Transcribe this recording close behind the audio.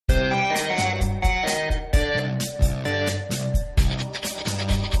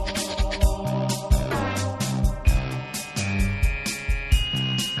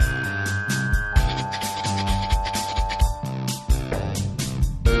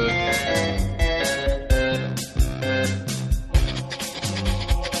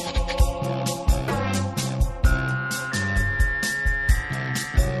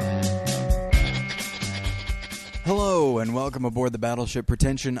welcome aboard the Battleship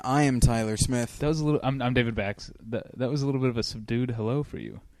Pretension. I am Tyler Smith. That was a little. I'm David Bax. That was a little bit of a subdued hello for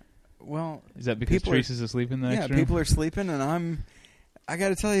you. Well, is that because Teresa's asleep in the next room? Yeah, people are sleeping, and I got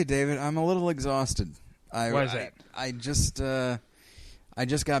to tell you, David, I'm a little exhausted. Why is that? I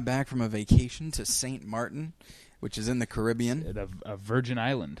just got back from a vacation to St. Martin, which is in the Caribbean. A virgin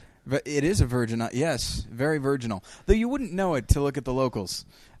island. It is a virgin. Yes, very virginal. Though you wouldn't know it to look at the locals.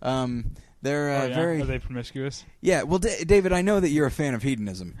 They're very. Are they promiscuous? Yeah. Well, David, I know that you're a fan of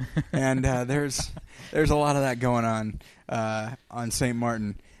hedonism, and there's a lot of that going on St.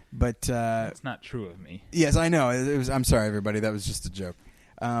 Martin. But that's not true of me. Yes, I know. I'm sorry, everybody. That was just a joke.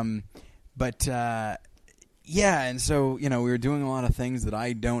 Yeah, and so, we were doing a lot of things that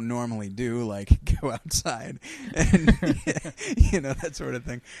I don't normally do, like go outside and, that sort of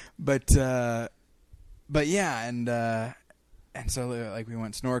thing. But yeah, and so, like, we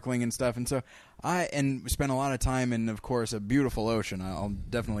went snorkeling and stuff, and so we spent a lot of time in, of course, a beautiful ocean. I'll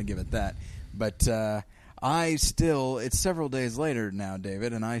definitely give it that. But it's several days later now,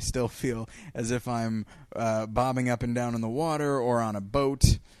 David, and I still feel as if I'm bobbing up and down in the water or on a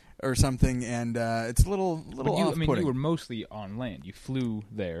boat or something, and it's a little off-putting. You were mostly on land. You flew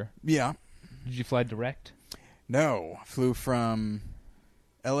there. Yeah. Did you fly direct? No. I flew from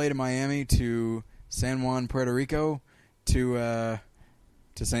L.A. to Miami to San Juan, Puerto Rico to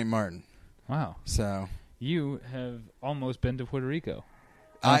St. Martin. Wow. So you have almost been to Puerto Rico.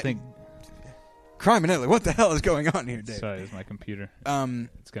 I don't think... Crime and Italy. What the hell is going on here, Dave? Sorry, it's my computer.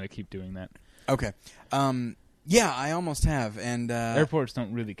 It's going to keep doing that. Okay. Yeah, I almost have. And airports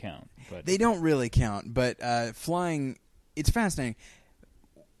don't really count. But they don't really count, but flying, it's fascinating.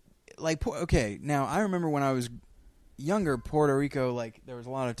 Like, okay, now I remember when I was younger, Puerto Rico, like, there was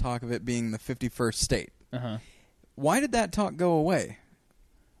a lot of talk of it being the 51st state. Uh-huh. Why did that talk go away?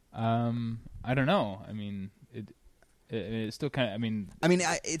 I don't know. I mean... It's still kind of,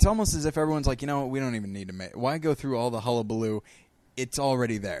 it's almost as if everyone's like, we don't even need to make... Why go through all the hullabaloo? It's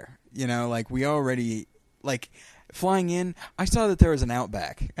already there. We already... Like, flying in, I saw that there was an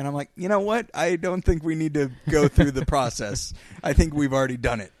Outback. And I'm like, you know what? I don't think we need to go through the process. I think we've already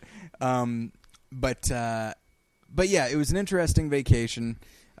done it. But yeah, it was an interesting vacation.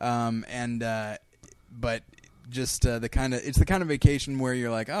 But just it's the kind of vacation where you're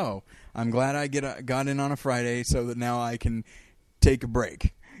like, oh, I'm glad I got in on a Friday so that now I can take a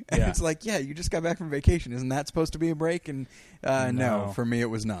break. And it's like, yeah, you just got back from vacation. Isn't that supposed to be a break? And no, for me it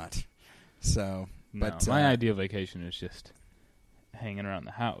was not. So, no, but my ideal vacation is just hanging around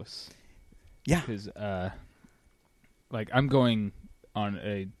the house. Yeah, because I'm going on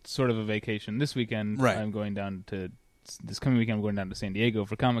a sort of a vacation this weekend. Right. This coming weekend, I'm going down to San Diego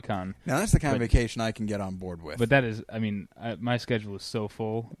for Comic-Con. Now, that's the kind of vacation I can get on board with. But that is, my schedule is so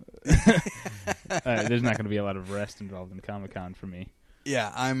full. There's not going to be a lot of rest involved in Comic-Con for me.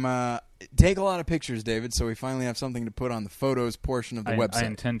 Yeah, I'm take a lot of pictures, David, so we finally have something to put on the photos portion of the website. I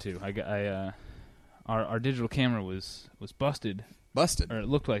intend to. Our digital camera was busted. Busted? Or it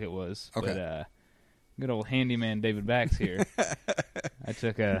looked like it was. Okay. But good old handyman David Bax here. I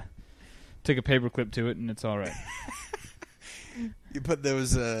took a paperclip to it, and it's all right. You put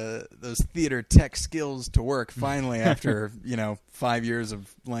those theater tech skills to work finally after 5 years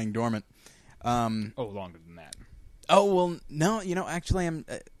of laying dormant. Longer than that. Oh well, no. Actually,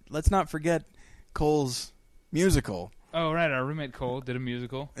 let's not forget Cole's musical. Oh right, our roommate Cole did a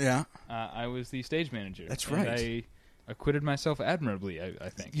musical. Yeah, I was the stage manager. That's and right. I acquitted myself admirably. I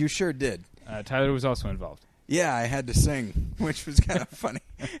think you sure did. Tyler was also involved. Yeah, I had to sing, which was kind of funny.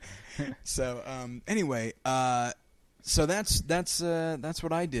 So anyway. So that's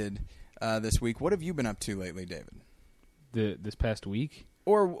what I did this week. What have you been up to lately, David? This past week,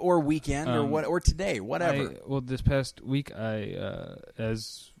 or weekend, or today, whatever. This past week,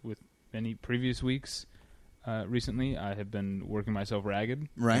 as with many previous weeks, recently I have been working myself ragged,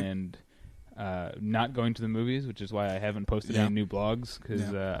 right, and not going to the movies, which is why I haven't posted any new blogs because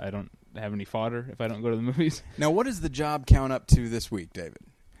I don't have any fodder if I don't go to the movies. Now, what does the job count up to this week, David?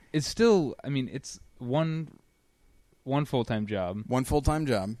 It's still, it's one full-time job. One full-time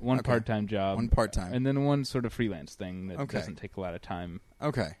job. One part-time job. One part-time. And then one sort of freelance thing that doesn't take a lot of time.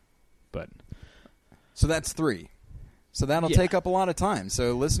 Okay. But so that's 3. So that'll take up a lot of time.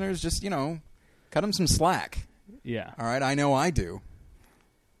 So listeners, just, cut them some slack. Yeah. All right, I know I do.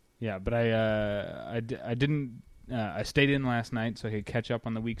 Yeah, but I didn't... I stayed in last night so I could catch up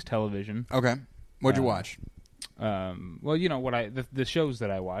on the week's television. Okay. What'd you watch? The shows that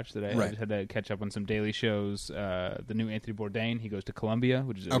I watched, I right. just had to catch up on some daily shows. The new Anthony Bourdain, he goes to Columbia,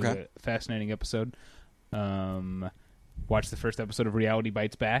 which is a fascinating episode. watched the first episode of Reality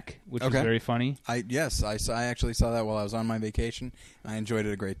Bites Back, which was very funny. I actually saw that while I was on my vacation, and I enjoyed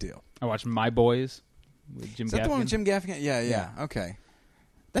it a great deal. I watched My Boys with Jim Gaffigan. Is that the one with Jim Gaffigan? Yeah. Okay.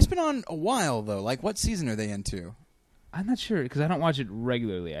 That's been on a while, though. Like, what season are they into? I'm not sure, because I don't watch it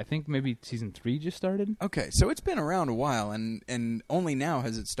regularly. I think maybe season 3 just started. Okay, so it's been around a while, and only now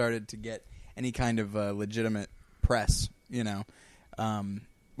has it started to get any kind of legitimate press,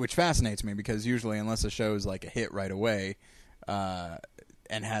 which fascinates me, because usually, unless a show is like a hit right away, and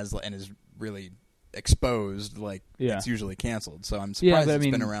is really exposed, it's usually canceled. So I'm surprised it's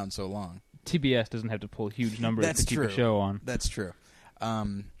been around so long. TBS doesn't have to pull huge numbers to keep a show on. That's true.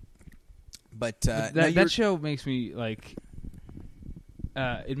 But that show makes me like.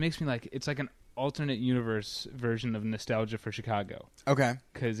 It makes me like it's like an alternate universe version of Nostalgia for Chicago. Okay.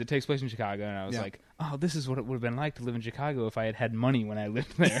 Because it takes place in Chicago, and I was like, "Oh, this is what it would have been like to live in Chicago if I had money when I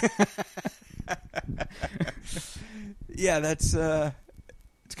lived there." Yeah, that's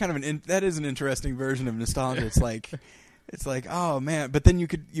it's kind of that is an interesting version of nostalgia. It's like, oh man, but then you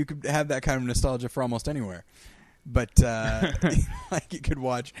could have that kind of nostalgia for almost anywhere. But like you could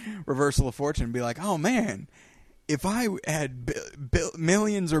watch Reversal of Fortune and be like, oh man, if I had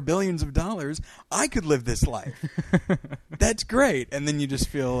millions or billions of dollars, I could live this life. That's great. And then you just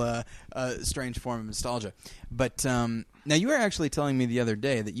feel a strange form of nostalgia. But now you were actually telling me the other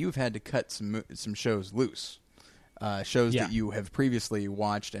day that you've had to cut some shows loose. Shows that you have previously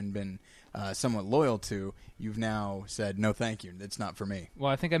watched and been somewhat loyal to. You've now said, no thank you, it's not for me.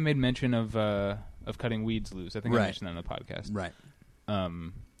 Well, I think I made mention of cutting weeds loose. I think I mentioned that on the podcast. Right.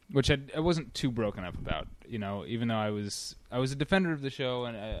 Which I wasn't too broken up about, even though I was a defender of the show,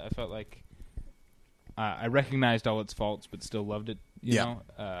 and I felt like I recognized all its faults, but still loved it. You know.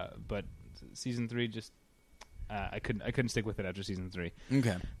 But season 3 just I couldn't stick with it after season 3.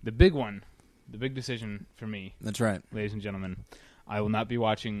 Okay. The big decision for me. That's right, ladies and gentlemen. I will not be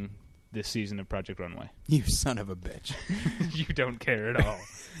watching this season of Project Runway. You son of a bitch. You don't care at all.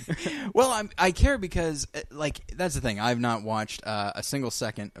 Well, I care because, that's the thing. I've not watched a single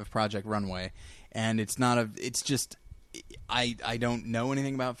second of Project Runway, and it's just, I don't know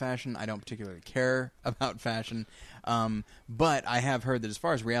anything about fashion. I don't particularly care about fashion. But I have heard that as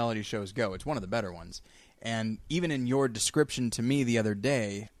far as reality shows go, it's one of the better ones. And even in your description to me the other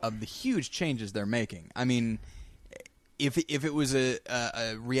day of the huge changes they're making, I mean, if it was a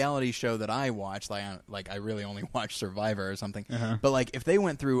reality show that I watched, like I really only watch Survivor or something, but if they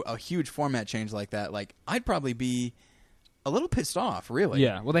went through a huge format change like that, I'd probably be a little pissed off, really.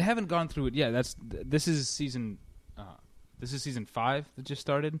 Yeah, well, they haven't gone through it. Yeah, this is season 5 that just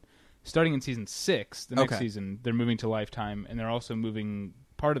started. Starting in season 6, the next season, they're moving to Lifetime, and they're also moving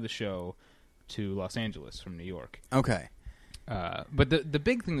part of the show to Los Angeles from New York. Okay. But the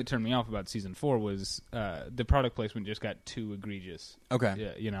big thing that turned me off about season 4 was the product placement just got too egregious.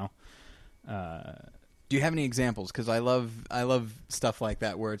 Okay. Do you have any examples? Because I love stuff like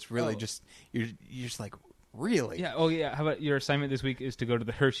that where it's really just you're just like, really? Yeah. Oh yeah. How about your assignment this week is to go to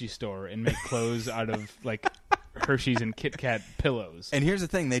the Hershey store and make clothes out of Hershey's and Kit Kat pillows. And here's the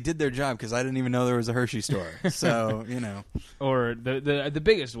thing: they did their job because I didn't even know there was a Hershey store. So Or the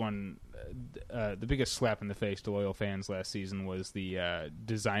biggest one. The biggest slap in the face to loyal fans last season was the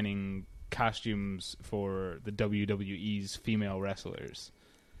designing costumes for the WWE's female wrestlers,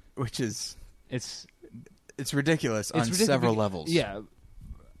 which is it's ridiculous on several levels. Yeah,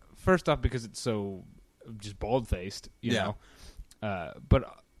 first off because it's so just bald faced, you know, but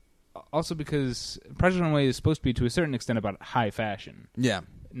also because Project Runway is supposed to be to a certain extent about high fashion. Yeah,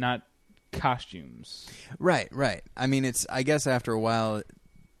 not costumes. Right. I mean, I guess after a while.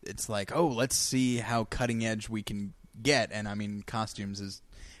 It's like, oh, let's see how cutting edge we can get. And I mean, costumes is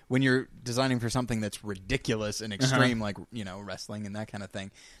when you're designing for something that's ridiculous and extreme, like wrestling and that kind of thing.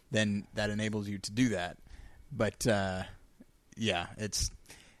 Then that enables you to do that. But yeah,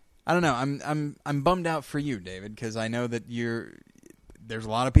 I don't know. I'm bummed out for you, David, because I know that there's a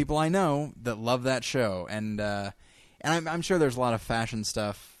lot of people I know that love that show, and I'm sure there's a lot of fashion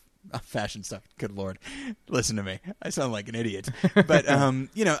stuff. Good Lord, listen to me. I sound like an idiot. But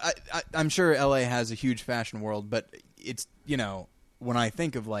I'm sure LA has a huge fashion world. But it's when I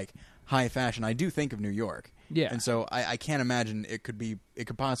think of high fashion, I do think of New York. Yeah, and so I can't imagine it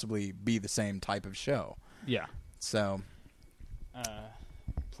could possibly be the same type of show. Yeah. So.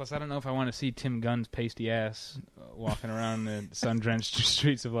 Plus, I don't know if I want to see Tim Gunn's pasty ass walking around the sun-drenched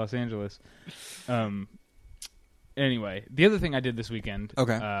streets of Los Angeles. Anyway, the other thing I did this weekend,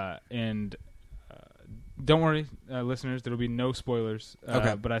 and don't worry, listeners, there will be no spoilers,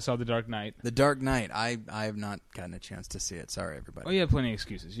 but I saw The Dark Knight. The Dark Knight. I have not gotten a chance to see it. Sorry, everybody. Oh, you have plenty of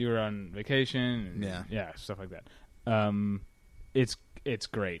excuses. You were on vacation, and stuff like that. It's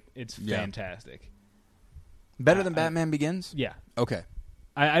great. It's fantastic. Better than Batman Begins? Yeah. Okay.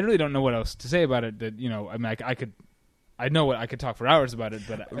 I really don't know what else to say about it. That I mean, I know what I could talk for hours about it,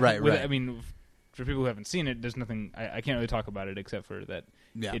 but right. I mean, for people who haven't seen it, there's nothing I can't really talk about it except for that.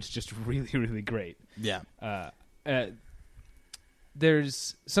 Yeah. It's just really, really great. Yeah.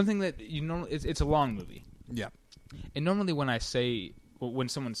 There's something that it's a long movie. Yeah. And normally when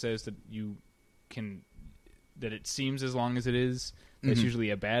someone says that that it seems as long as it is, that's usually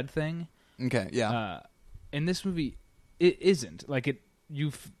a bad thing. Okay. Yeah. In this movie, it isn't. Like it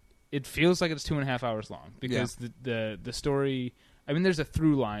feels like it's 2.5 hours long because the story. I mean, there's a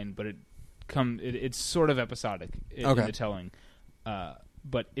through line, but it's sort of episodic in the telling.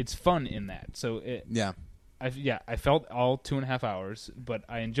 But it's fun in that. So I felt all 2.5 hours, but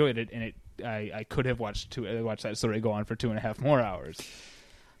I enjoyed it, and I could have watched that story go on for 2.5 more hours.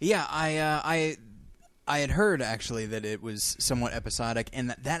 Yeah, I had heard actually that it was somewhat episodic, and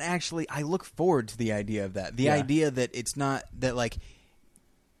that actually I look forward to the idea of that. The idea that it's not that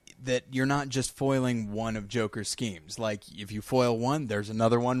that you're not just foiling one of Joker's schemes. Like if you foil one, there's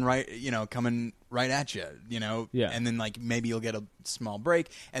another one coming right at you, and then maybe you'll get a small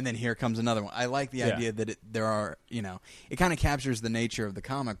break, and then here comes another one. I like the idea that there are, it kind of captures the nature of the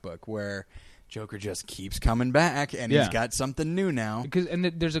comic book where Joker just keeps coming back, and he's got something new now. And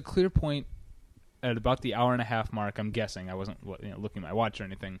there's a clear point at about the hour-and-a-half mark, I'm guessing, I wasn't looking at my watch or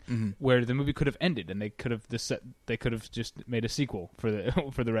anything, where the movie could have ended, and they could have just made a sequel for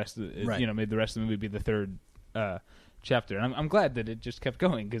the rest of the, made the rest of the movie be the third chapter. And I'm glad that it just kept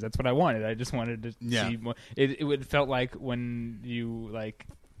going because that's what I wanted. I just wanted to see more. It felt like when you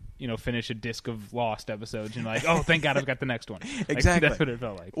finish a disc of Lost episodes, and you're like, oh, thank God I've got the next one. Exactly. That's what it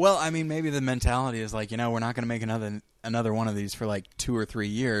felt like. Well, I mean, maybe the mentality is we're not going to make another one of these for 2 or 3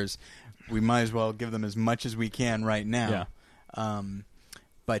 years. We might as well give them as much as we can right now. Yeah.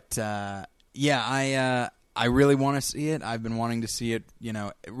 I really want to see it. I've been wanting to see it,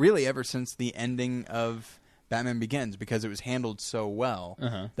 really ever since the ending of Batman Begins, because it was handled so well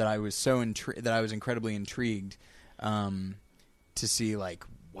that I was incredibly intrigued to see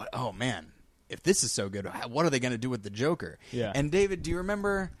what. Oh man, if this is so good, what are they going to do with the Joker? Yeah. And David, do you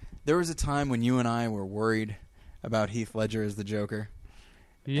remember there was a time when you and I were worried about Heath Ledger as the Joker?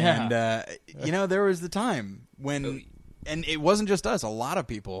 Yeah. And, there was the time when, and it wasn't just us, a lot of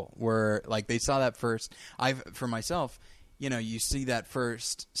people were, they saw that first. For myself, you see that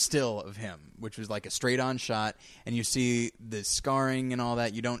first still of him, which was a straight-on shot, and you see the scarring and all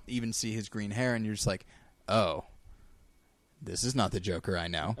that. You don't even see his green hair, and you're just like, oh, this is not the Joker I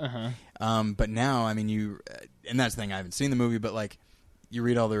know. But now, I mean, and that's the thing, I haven't seen the movie, but, you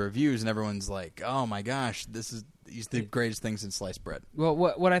read all the reviews, and everyone's like, oh, my gosh, he's the greatest thing since sliced bread. Well,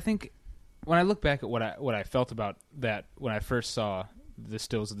 what I think when I look back at what I felt about that when I first saw the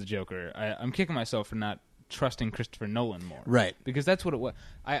stills of the Joker, I'm kicking myself for not trusting Christopher Nolan more, right? Because that's what it was.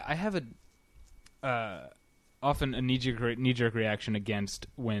 I have often a knee-jerk reaction against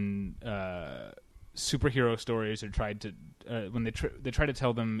when superhero stories are tried to when they try to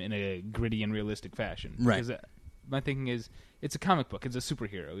tell them in a gritty and realistic fashion, right? Because my thinking is it's a comic book, it's a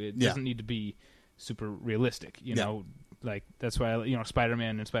superhero, it doesn't need to be super realistic, know. That's why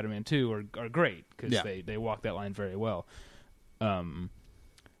Spider-Man and Spider-Man 2 are great because they walk that line very well.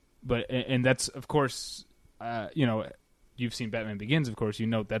 But that's of course you've seen Batman Begins, of course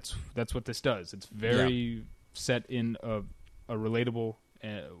that's what this does. It's very set in a relatable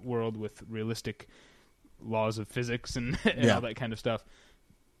world with realistic laws of physics and all that kind of stuff,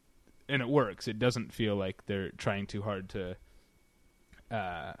 and it works. It doesn't feel like they're trying too hard to.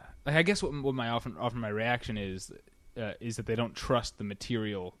 I guess what my reaction is that they don't trust the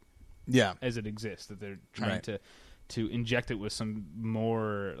material as it exists, that they're trying to inject it with some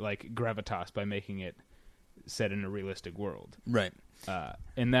more gravitas by making it set in a realistic world, right?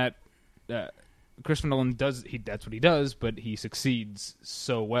 And that Christopher Nolan that's what he does, but he succeeds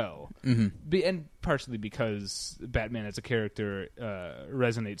so well, and partially because Batman as a character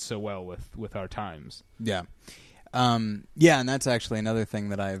resonates so well with our times. And that's actually another thing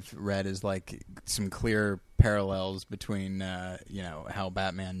that I've read is some clear parallels between how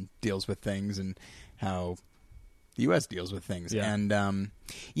Batman deals with things and how the U.S. deals with things. And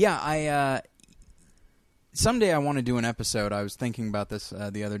I someday I want to do an episode. I was thinking about this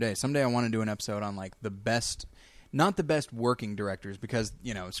the other day. Someday I want to do an episode on the best, not the best working directors, because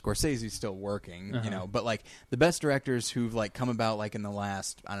Scorsese's still working, but the best directors who've come about in the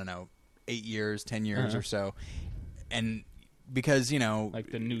last 8 years, 10 years or so. And because, the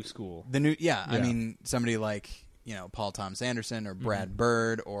new school. I mean, somebody Paul Thomas Anderson or Brad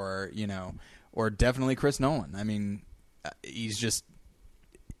Bird or, or definitely Chris Nolan. I mean, I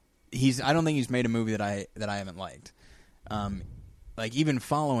don't think he's made a movie that I haven't liked. Like even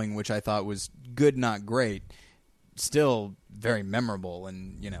Following, which I thought was good, not great, still very memorable,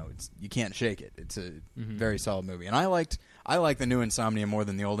 and you can't shake it. It's a very solid movie, and I like the new Insomnia more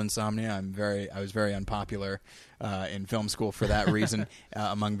than the old Insomnia. I was very unpopular in film school for that reason,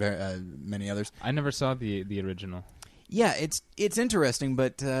 among many others. I never saw the original. Yeah, it's interesting,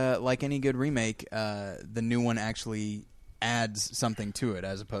 but like any good remake, the new one actually adds something to it,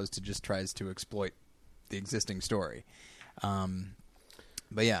 as opposed to just tries to exploit the existing story.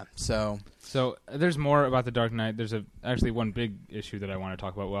 But yeah, so there's more about The Dark Knight. There's actually one big issue that I want to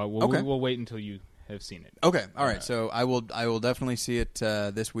talk about. Well, we'll wait until you have seen it. Okay, all right. So I will definitely see it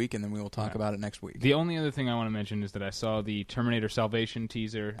this week, and then we will talk about it next week. The only other thing I want to mention is that I saw the Terminator Salvation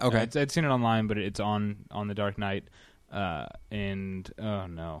teaser. Okay, I'd seen it online, but it's on The Dark Knight, and oh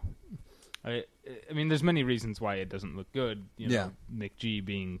no. I mean, there's many reasons why it doesn't look good. McG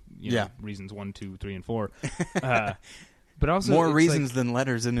being reasons 1, 2, 3, and 4. But also more reasons than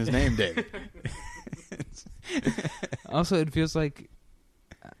letters in his name, Dave. Also, it feels like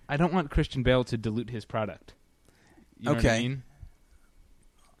I don't want Christian Bale to dilute his product. You know what I mean?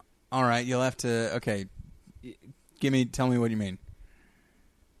 All right, you'll have to. Okay, tell me what you mean.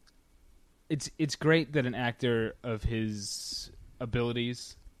 It's great that an actor of his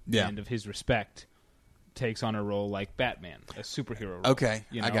abilities and of his respect takes on a role like Batman, a superhero role. Okay,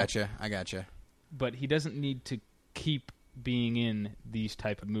 I gotcha. But he doesn't need to keep being in these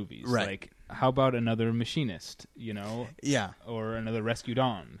type of movies. Right. Like, how about another Machinist, Yeah. Or another Rescue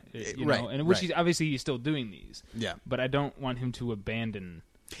Dawn, right. And which he's still doing these. Yeah. But I don't want him to abandon.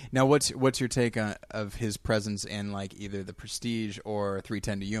 Now, what's your take of his presence in like either The Prestige or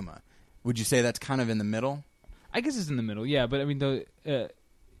 3:10 to Yuma? Would you say that's kind of in the middle? I guess it's in the middle, yeah. But I mean,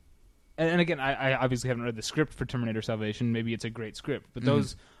 and again, I obviously haven't read the script for Terminator Salvation. Maybe it's a great script, but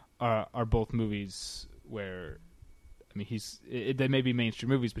those are both movies where, I mean, they may be mainstream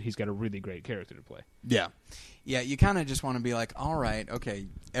movies, but he's got a really great character to play. Yeah. Yeah, you kind of just want to be like, all right, okay,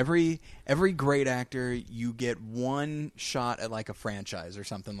 every great actor, you get one shot at like a franchise or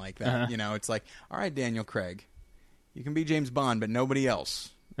something like that. Uh-huh. It's like, all right, Daniel Craig, you can be James Bond, but nobody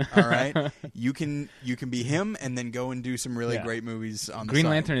else. All right, you can be him, and then go and do some really great movies on the Green side.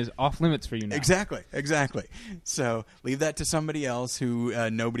 Lantern is off limits for you now. Exactly. So leave that to somebody else who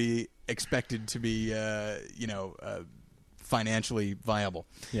nobody expected to be, financially viable.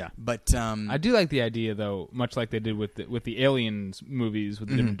 Yeah, but I do like the idea, though, much like they did with the Aliens movies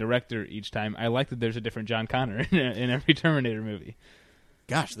with a different director each time. I like that there's a different John Connor in every Terminator movie.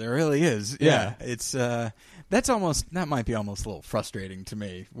 Gosh, there really is. Yeah. It's that might be almost a little frustrating to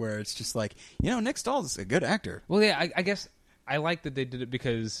me, where it's just like, Nick Stahl's a good actor. Well, yeah, I guess I like that they did it,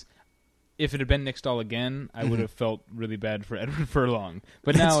 because if it had been Nick Stahl again, I would have felt really bad for Edward Furlong.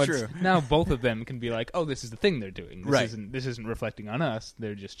 But now now both of them can be like, oh, this is the thing they're doing. This isn't reflecting on us.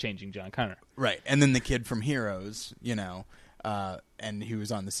 They're just changing John Connor. Right. And then the kid from Heroes, and he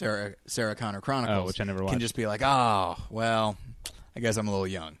was on the Sarah Connor Chronicles, which I never watched, can just be like, oh, well, I guess I'm a little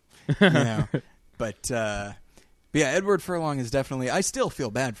young, But yeah, Edward Furlong is definitely. I still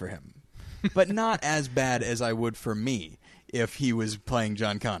feel bad for him, but not as bad as I would for me if he was playing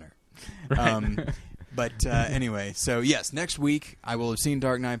John Connor. Right. But anyway, so yes, next week I will have seen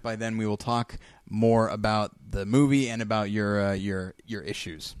Dark Knight. By then, we will talk more about the movie and about your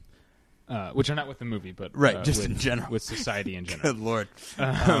issues. Which are not with the movie, but just in general, with society in general. Good Lord.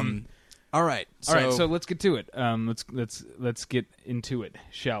 All right. So let's get to it. Let's get into it,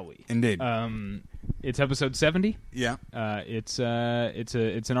 shall we? Indeed. It's episode 70. Yeah. It's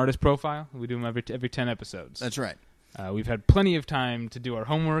an artist profile. We do them every 10 episodes. That's right. We've had plenty of time to do our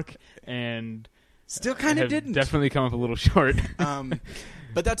homework, and still kind of didn't. Definitely come up a little short.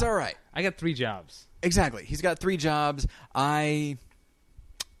 But that's all right. I got 3 jobs. Exactly. He's got 3 jobs. I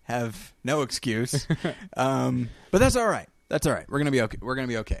have no excuse. But that's all right. That's all right. We're gonna be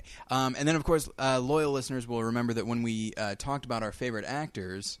okay. And then, of course, loyal listeners will remember that when we talked about our favorite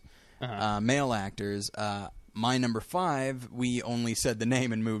actors, male actors, my number 5, we only said the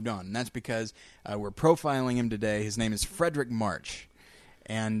name and moved on. And that's because we're profiling him today. His name is Fredric March,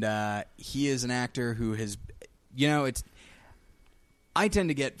 and he is an actor who has, I tend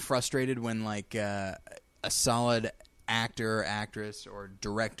to get frustrated when like a solid actor, actress, or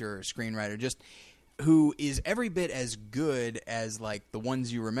director, or screenwriter just who is every bit as good as like the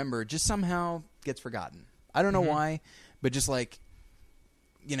ones you remember just somehow gets forgotten. I don't know why, but just like,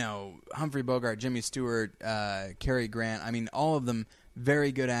 Humphrey Bogart, Jimmy Stewart, Cary Grant, I mean, all of them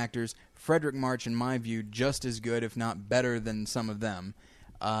very good actors. Fredric March, in my view, just as good, if not better than some of them.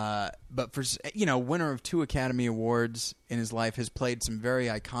 but for winner of 2 Academy Awards in his life, has played some very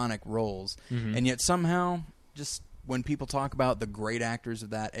iconic roles, and yet somehow, just when people talk about the great actors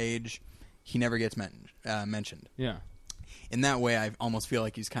of that age, he never gets mentioned. Yeah. In that way, I almost feel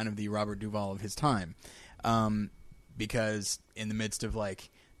like he's kind of the Robert Duvall of his time, because in the midst of like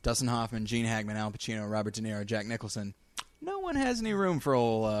Dustin Hoffman, Gene Hackman, Al Pacino, Robert De Niro, Jack Nicholson, no one has any room for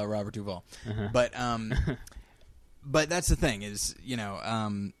old Robert Duvall. But that's the thing is,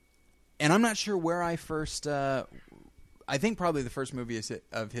 and I'm not sure where I first. I think probably the first movie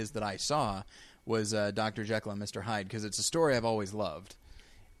of his that I saw was Dr. Jekyll and Mr. Hyde, because it's a story I've always loved.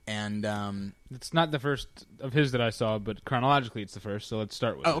 And it's not the first of his that I saw, but chronologically it's the first. So let's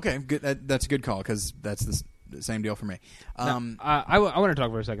start with. Oh, okay, good. That's a good call, because that's the same deal for me. I want to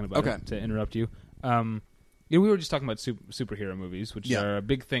talk for a second about it, to interrupt you. We were just talking about superhero movies, which are a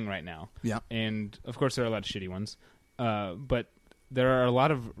big thing right now. Yeah. And, of course, there are a lot of shitty ones. But there are a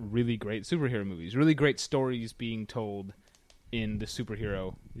lot of really great superhero movies, really great stories being told in the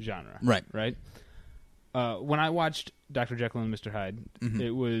superhero genre. Right. Right? When I watched Dr. Jekyll and Mr. Hyde,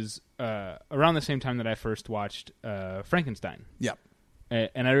 it was around the same time that I first watched Frankenstein. Yeah.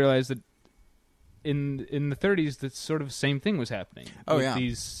 And I realized that in the 30s, the sort of same thing was happening.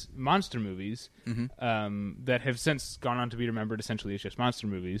 These monster movies that have since gone on to be remembered essentially as just monster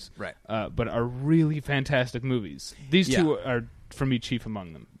movies, right? But are really fantastic movies. These two are, for me, chief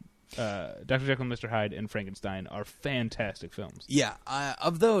among them. Dr. Jekyll and Mr. Hyde and Frankenstein are fantastic films. Yeah,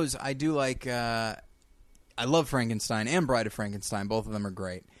 of those, I do like... I love Frankenstein and Bride of Frankenstein. Both of them are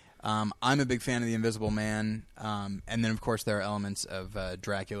great. I'm a big fan of The Invisible Man. And then, of course, there are elements of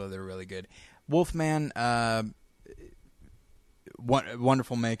Dracula that are really good. Wolfman,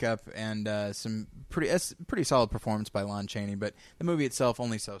 wonderful makeup and some pretty solid performance by Lon Chaney, but the movie itself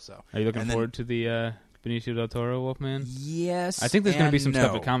only so-so. Are you looking forward to the Benicio del Toro Wolfman? Yes. I think there's going to be some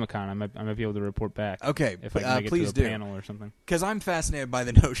stuff at Comic-Con. I might be able to report back. Okay, if I can make please it to a do. panel or something. Because I'm fascinated by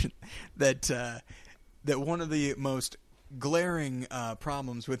the notion that one of the most glaring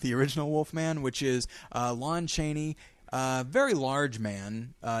problems with the original Wolfman, which is Lon Chaney. Very large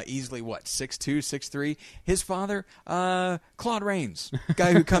man, easily, 6'2", 6'3". His father, Claude Rains,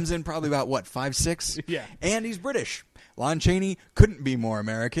 guy who comes in probably about, 5'6"? Yeah. And he's British. Lon Chaney couldn't be more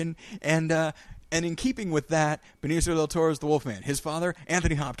American. And in keeping with that, Benicio del Toro is the Wolfman. His father,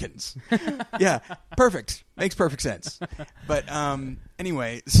 Anthony Hopkins. Yeah, perfect. Makes perfect sense. But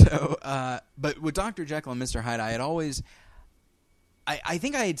anyway, so, but with Dr. Jekyll and Mr. Hyde, I had always... I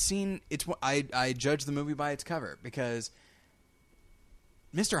think I had seen I judged the movie by its cover, because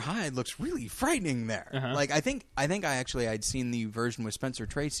Mr. Hyde looks really frightening there. Like I think I'd seen the version with Spencer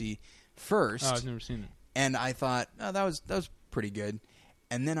Tracy first. Oh, I've never seen it. And I thought, oh, that was pretty good.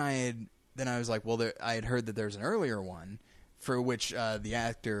 And then I was like, well, I had heard that there's an earlier one for which the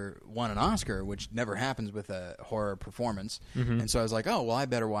actor won an Oscar, which never happens with a horror performance. And so I was like, oh, well, I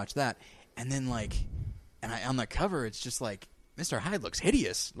better watch that. And then on the cover, it's just like, Mr. Hyde looks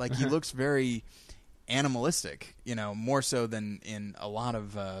hideous. Like, he looks very animalistic, more so than in a lot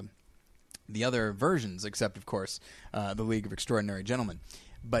of the other versions, except, of course, the League of Extraordinary Gentlemen.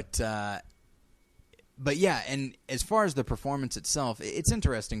 But yeah, and as far as the performance itself, it's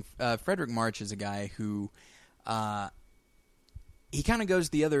interesting. Fredric March is a guy who he kind of goes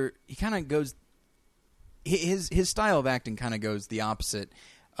his style of acting kind of goes the opposite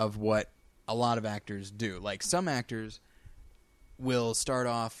of what a lot of actors do. Like, some actors will start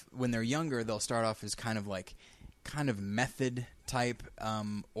off, when they're younger, they'll start off as kind of method type,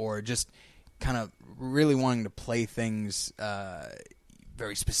 or just kind of really wanting to play things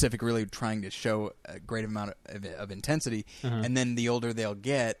very specific, really trying to show a great amount of intensity. And then the older they'll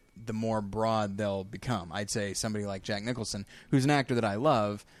get, the more broad they'll become. I'd say somebody like Jack Nicholson, who's an actor that I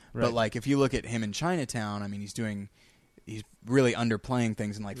love, but like if you look at him in Chinatown, I mean, he's really underplaying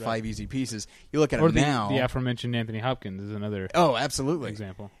things in 5 easy pieces. You look at him now. The aforementioned Anthony Hopkins is another. Oh, absolutely.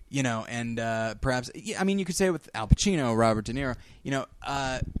 Example. And perhaps, I mean, you could say with Al Pacino, Robert De Niro.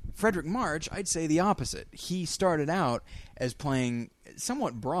 Fredric March, I'd say the opposite. He started out as playing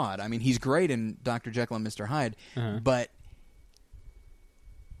somewhat broad. I mean, he's great in Dr. Jekyll and Mr. Hyde, but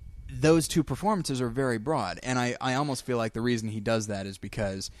those two performances are very broad. And I almost feel like the reason he does that is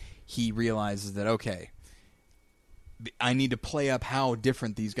because he realizes that, okay, I need to play up how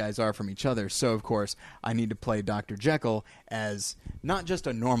different these guys are from each other. So, of course, I need to play Dr. Jekyll as not just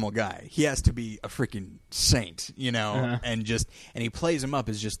a normal guy. He has to be a freaking saint, and he plays him up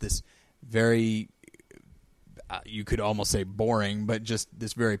as just this very, you could almost say boring, but just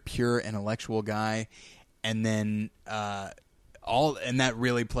this very pure intellectual guy. And then and that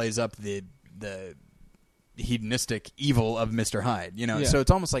really plays up the hedonistic evil of Mr. Hyde. You know, Yeah. so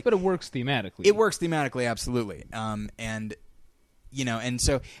it's almost like, but it works thematically. it works thematically, absolutely. And you know, and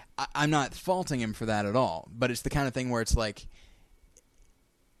so I'm not faulting him for that at all. But it's the kind of thing where it's like,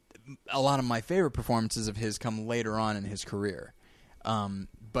 a lot of my favorite performances of his come later on in his career.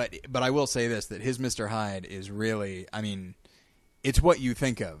 But I will say this, that his Mr. Hyde is really, I mean, it's what you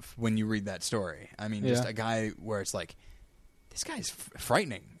think of when you read that story. I mean, just a guy where it's like, this guy's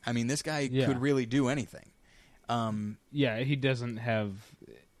frightening. I mean, this guy could really do anything. He doesn't have.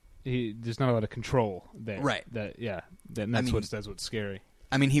 There's not a lot of control there. Right. That's what's scary.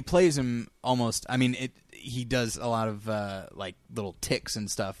 I mean, he plays him almost. I mean, he does a lot of like little ticks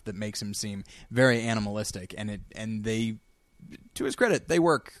and stuff that makes him seem very animalistic, and they, to his credit, they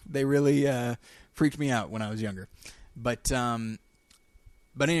work. They really freaked me out when I was younger. But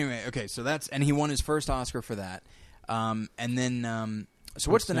anyway, okay. So and he won his first Oscar for that. And then,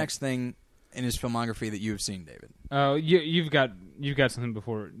 so what's the next thing in his filmography that you have seen, David? Oh, you've got something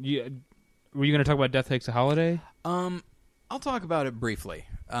before. Were you going to talk about Death Takes a Holiday? I'll talk about it briefly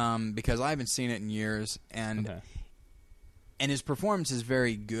because I haven't seen it in years, and his performance is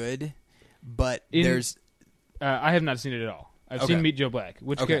very good. But I have not seen it at all. I've seen Meet Joe Black.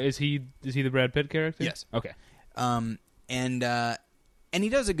 Is he the Brad Pitt character? Yes. Okay. And he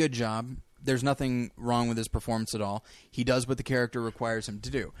does a good job. There's nothing wrong with his performance at all. He does what the character requires him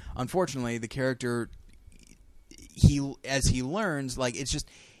to do. Unfortunately, the character, as he learns, like, it's just,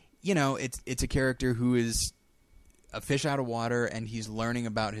 you know, it's a character who is a fish out of water, and he's learning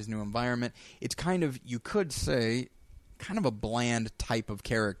about his new environment. It's kind of, you could say, kind of a bland type of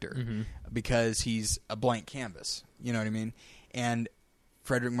character because he's a blank canvas. You know what I mean? And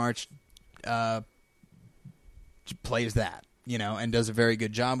Fredric March plays that. You know, and does a very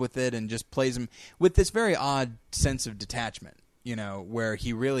good job with it, and just plays him with this very odd sense of detachment, you know, where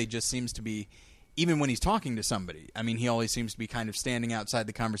he really just seems to be, even when he's talking to somebody, I mean, he always seems to be kind of standing outside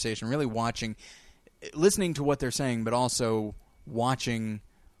the conversation, really listening to what they're saying, but also watching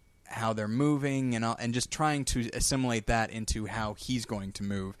how they're moving and just trying to assimilate that into how he's going to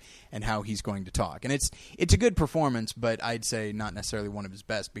move and how he's going to talk. And it's a good performance, but I'd say not necessarily one of his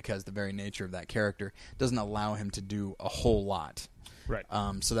best because the very nature of that character doesn't allow him to do a whole lot. Right.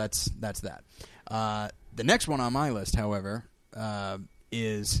 So that's that. The next one on my list, however,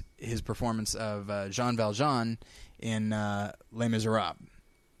 is his performance of Jean Valjean in Les Miserables,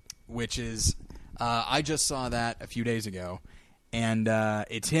 which is I just saw that a few days ago. And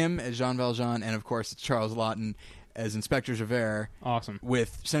it's him as Jean Valjean, and of course it's Charles Laughton as Inspector Javert. Awesome.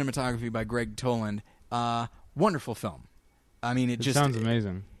 With cinematography by Greg Toland. Wonderful film. I mean, it sounds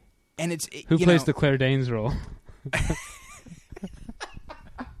amazing. And who plays the Claire Danes role?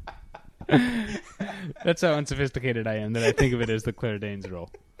 That's how unsophisticated I am that I think of it as the Claire Danes role.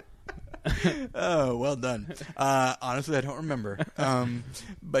 Oh, well done. Honestly, I don't remember.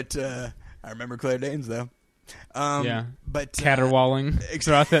 But I remember Claire Danes though. But caterwauling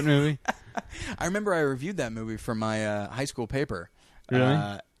throughout that movie. I remember I reviewed that movie for my high school paper.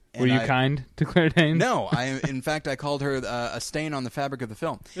 Really? Were you kind to Claire Danes? No, in fact I called her a stain on the fabric of the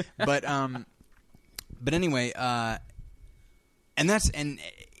film. But anyway, and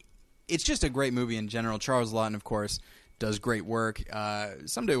it's just a great movie in general. Charles Laughton, of course, does great work.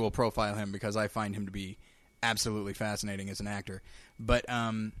 Someday we'll profile him because I find him to be absolutely fascinating as an actor. But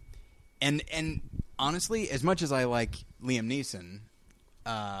and honestly, as much as I like Liam Neeson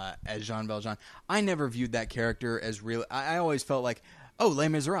as Jean Valjean, I never viewed that character as real. I always felt like, oh, Les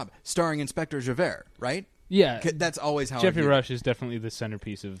Miserables, starring Inspector Javert, right? Yeah, that's always how. Jeffrey Rush is definitely the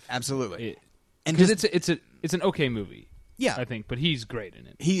centerpiece of absolutely, and because it's an okay movie. Yeah, I think, but he's great in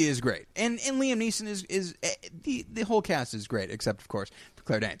it. He is great, and Liam Neeson is the whole cast is great, except of course for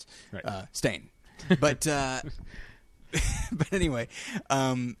Claire Danes, right. Stain, but but anyway.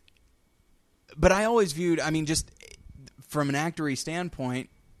 But I always viewed, I mean, just from an actory standpoint,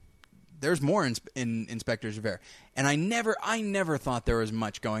 there's more in Inspector Javert. And I never thought there was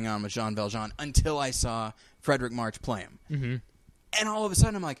much going on with Jean Valjean until I saw Fredric March play him. Mm-hmm. And all of a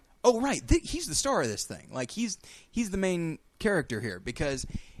sudden I'm like, oh, right, he's the star of this thing. Like, he's the main character here because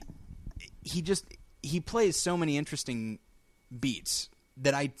he plays so many interesting beats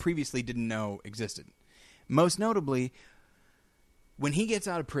that I previously didn't know existed. Most notably, when he gets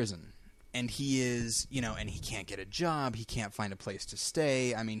out of prison... And he is, you know, and he can't get a job. He can't find a place to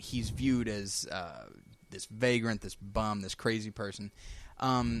stay. I mean, he's viewed as this vagrant, this bum, this crazy person.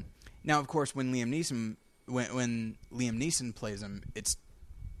 Now, of course, when Liam Neeson plays him,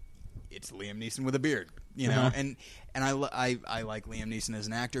 it's Liam Neeson with a beard, you know, and I like Liam Neeson as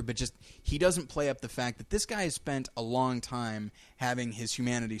an actor, but just he doesn't play up the fact that this guy has spent a long time having his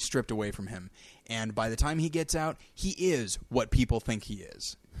humanity stripped away from him, and by the time he gets out, he is what people think he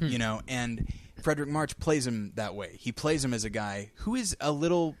is, you know, and Fredric March plays him that way. He plays him as a guy who is a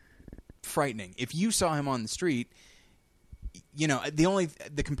little frightening. If you saw him on the street, you know,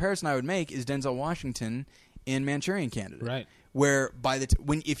 the comparison I would make is Denzel Washington in Manchurian Candidate, right? Where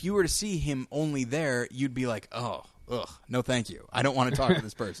if you were to see him only there, you'd be like, oh, ugh, no, thank you. I don't want to talk to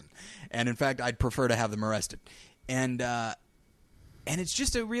this person, and in fact, I'd prefer to have them arrested. And it's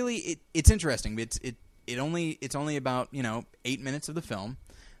just it's interesting. It's only about 8 minutes of the film,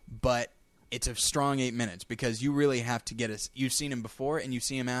 but it's a strong 8 minutes because you really have to get you've seen him before and you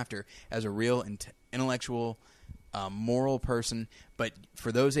see him after as a real intellectual, moral person. But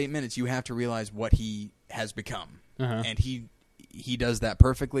for those 8 minutes, you have to realize what he has become, and he does that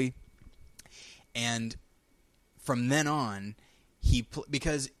perfectly. And from then on,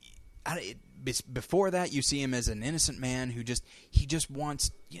 because before that, you see him as an innocent man who just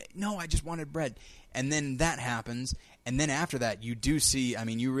wants, I just wanted bread. And then that happens, and then after that, you do see,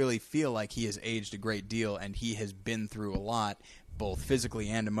 you really feel like he has aged a great deal, and he has been through a lot, both physically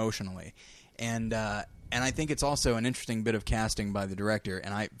and emotionally. And I think it's also an interesting bit of casting by the director,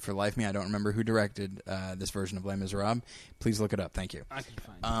 and for life of me, I don't remember who directed this version of Les Miserables. Please look it up. Thank you. I can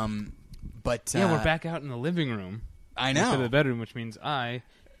find it. But we're back out in the living room. I know. Instead of the bedroom, which means I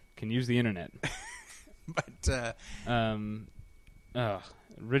can use the internet. But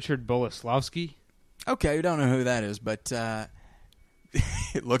Richard Boleslavsky. Okay, we don't know who that is, but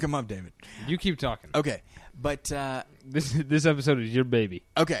look him up, David. You keep talking. Okay, but this episode is your baby.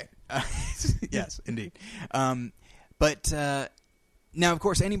 Okay, yes, indeed. But now, of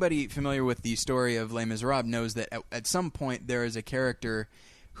course, anybody familiar with the story of Les Miserables knows that at some point there is a character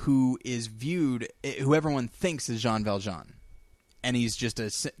who is viewed, who everyone thinks is Jean Valjean, and he's just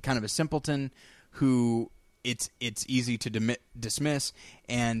kind of a simpleton who it's easy to dismiss,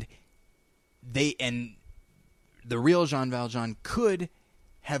 and the real Jean Valjean could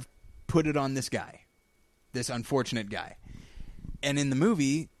have put it on this guy, this unfortunate guy. And in the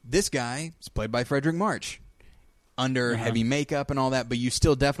movie, this guy is played by Fredric March under heavy makeup and all that, but you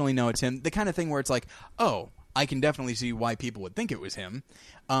still definitely know it's him. The kind of thing where it's like, oh, I can definitely see why people would think it was him.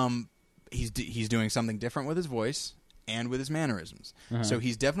 He's doing something different with his voice and with his mannerisms. So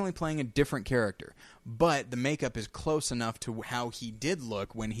he's definitely playing a different character. But the makeup is close enough to how he did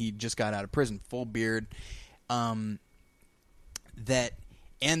look when he just got out of prison, full beard. And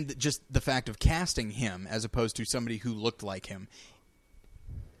just the fact of casting him as opposed to somebody who looked like him,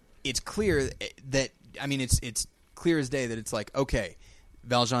 it's clear that, it's clear as day that it's like, okay,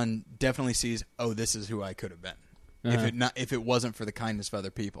 Valjean definitely sees, oh, this is who I could have been if it wasn't for the kindness of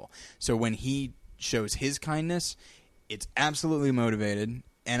other people. So when he shows his kindness, it's absolutely motivated,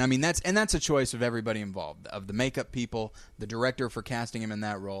 and that's a choice of everybody involved, of the makeup people, the director for casting him in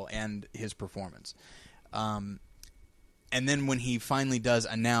that role, and his performance. And then when he finally does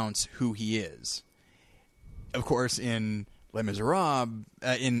announce who he is, of course, in Les Miserables,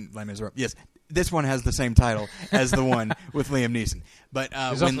 yes, this one has the same title as the one with Liam Neeson. But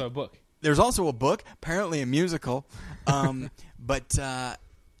there's also a book. There's also a book, apparently a musical,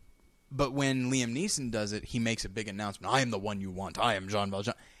 But when Liam Neeson does it, he makes a big announcement. I am the one you want. I am Jean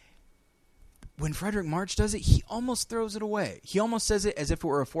Valjean. When Fredric March does it, he almost throws it away. He almost says it as if it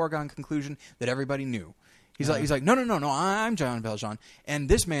were a foregone conclusion that everybody knew. He's like, no, I'm Jean Valjean. And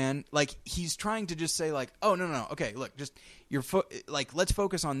this man, he's trying to just say, oh, no, okay, look, just let's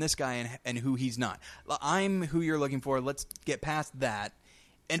focus on this guy and who he's not. I'm who you're looking for. Let's get past that.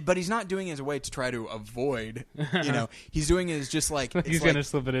 But he's not doing it as a way to try to avoid, he's doing it as just like... He's going to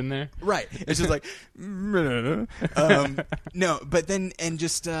slip it in there? Right. It's just like... no, but then, and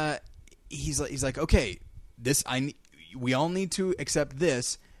just, he's like, okay, we all need to accept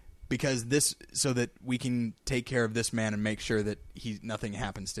this because this, so that we can take care of this man and make sure that nothing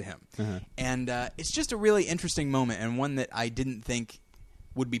happens to him. And it's just a really interesting moment, and one that I didn't think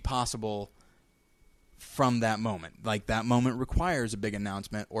would be possible from that moment. That moment requires a big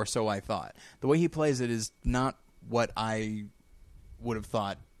announcement, or so I thought. The way he plays it is not what I would have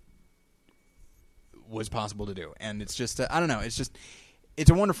thought was possible to do. And it's just, I don't know, it's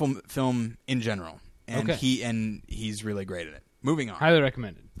a wonderful film in general. And he's really great at it. Moving on. Highly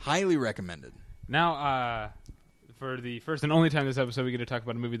recommended. Highly recommended. Now, for the first and only time this episode, we get to talk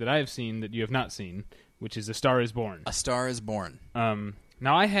about a movie that I have seen that you have not seen, which is A Star is Born. A Star is Born.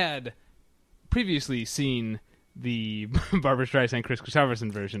 Now, I had previously seen the Barbra Streisand, Chris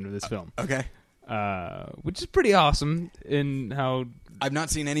Christopherson version of this film. Okay. Which is pretty awesome in how I've not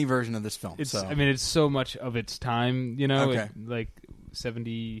seen any version of this film. I mean, it's so much of its time. You know, Okay. like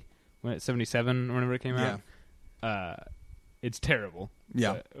 77 or whenever it came out. It's terrible.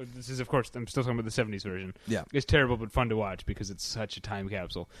 Yeah. This is, of course, I'm still talking about the 70s version. Yeah. It's terrible but fun to watch because it's such a time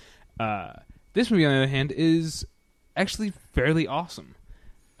capsule. This movie, on the other hand, is actually fairly awesome.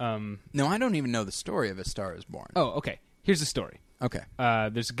 No, I don't even know the story of A Star Is Born. Oh, okay. Here's the story. Okay.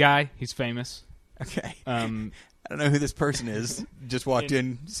 There's a guy. He's famous. Okay. I don't know who this person is. Just walked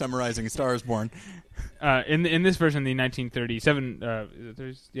in summarizing A Star Is Born. In this version, the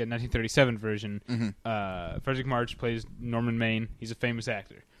 1937 version, Fredric March plays Norman Maine. He's a famous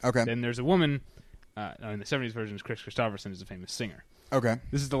actor. Okay. Then there's a woman. In the 70s version, Chris Christopherson is a famous singer. Okay.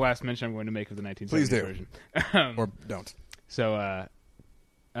 This is the last mention I'm going to make of the 1970s Please do. version. Or don't. So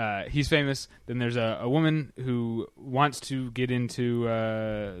he's famous. Then there's a woman who wants to get into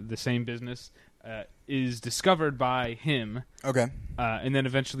the same business, is discovered by him. Okay. And then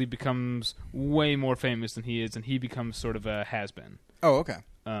eventually becomes way more famous than he is, and he becomes sort of a has-been. Oh, okay.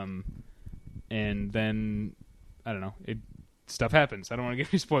 And then, I don't know, stuff happens. I don't want to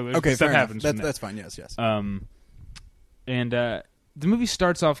give you spoilers. Okay, stuff fair happens. Enough. That's fine, yes. And the movie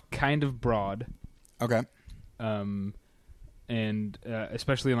starts off kind of broad. Okay. And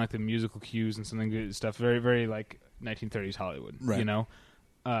especially in like the musical cues and something good stuff, very, very like 1930s Hollywood, right. You know?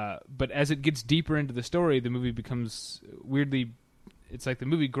 But as it gets deeper into the story, the movie becomes weirdly, it's like the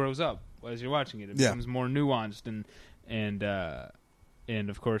movie grows up as you're watching it. It becomes more nuanced and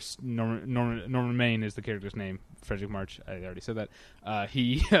of course Norman Maine is the character's name. Fredric March, I already said that.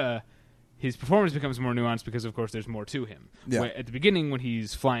 His performance becomes more nuanced because, of course, there's more to him. Yeah. At the beginning, when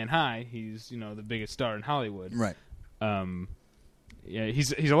he's flying high, he's the biggest star in Hollywood. Right.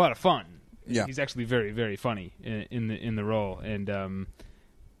 He's a lot of fun. Yeah. He's actually very, very funny in the role, and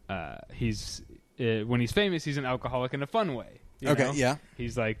he's when he's famous, he's an alcoholic in a fun way. You know? Yeah.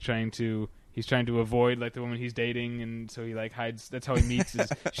 He's like trying to avoid like the woman he's dating, and so he like hides. That's how he meets.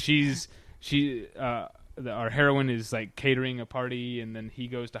 Our heroine is like catering a party, and then he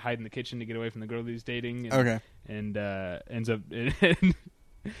goes to hide in the kitchen to get away from the girl that he's dating. And ends up,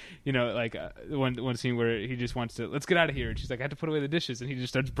 like one scene where he just wants to, let's get out of here, and she's like, I have to put away the dishes, and he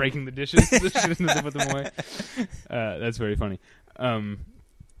just starts breaking the dishes. She doesn't have to put them away. That's very funny. And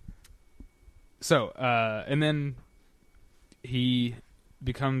then he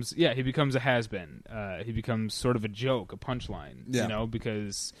becomes a has-been. He becomes sort of a joke, a punchline,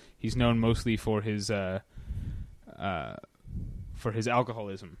 because he's known mostly for his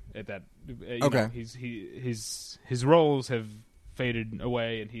alcoholism. At that, his roles have faded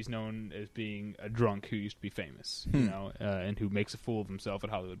away, and he's known as being a drunk who used to be famous, and who makes a fool of himself at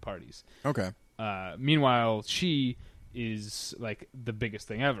Hollywood parties. Okay. Meanwhile, she is like the biggest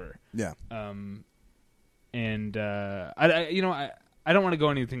thing ever. Yeah. I don't want to go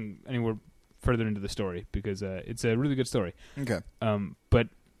anywhere further into the story because it's a really good story. Okay. But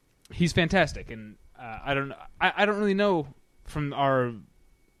he's fantastic, and I don't really know from our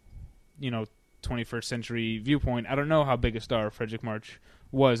 21st century viewpoint. I don't know how big a star Fredric March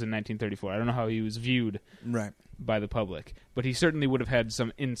was in 1934. I don't know how he was viewed by the public, but he certainly would have had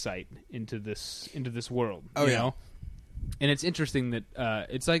some insight into this world. Oh, you know? And it's interesting that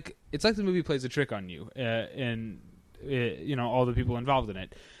it's like the movie plays a trick on you, and all the people involved in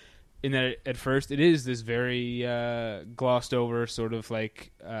it. In that, at first, it is this very glossed over, sort of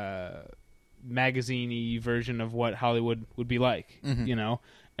like magazine-y version of what Hollywood would be like,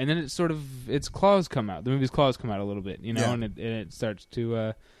 And then it sort of its claws come out. The movie's claws come out a little bit, and it starts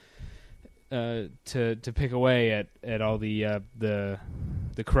to pick away at all the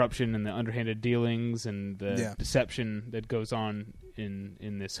corruption and the underhanded dealings and the deception that goes on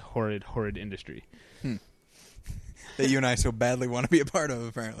in this horrid industry. That you and I so badly want to be a part of,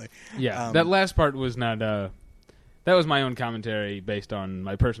 apparently. Yeah, that last part was not. That was my own commentary based on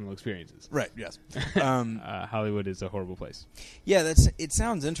my personal experiences. Right. Yes. Hollywood is a horrible place. Yeah, it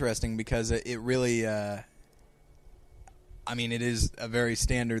sounds interesting because it really. It is a very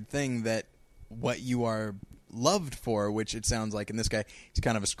standard thing that what you are loved for, which it sounds like in this guy, he's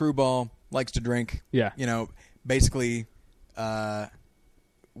kind of a screwball, likes to drink. Yeah. Basically,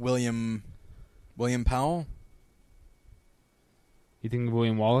 William Powell. You think of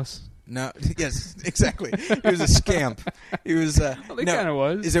William Wallace? No. Yes, exactly. He was a scamp. He was. Well, he kind of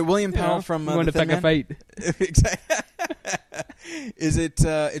was. Is it William Powell from going The to Thin pick Man? a fight? Exactly. Is it?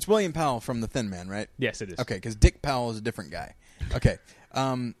 It's William Powell from The Thin Man, right? Yes, it is. Okay, because Dick Powell is a different guy. Okay,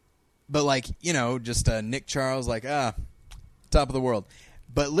 but just Nick Charles, top of the world,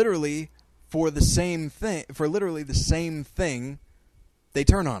 but literally for the same thing, they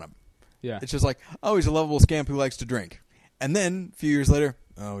turn on him. Yeah, it's just like, oh, he's a lovable scamp who likes to drink. And then, a few years later,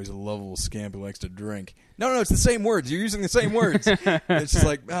 oh, he's a lovable scamp who likes to drink. No, it's the same words. You're using the same words. It's just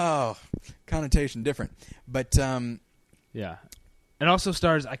like, oh, connotation different. But, yeah. It also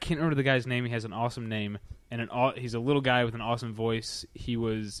stars, I can't remember the guy's name. He has an awesome name. And he's a little guy with an awesome voice.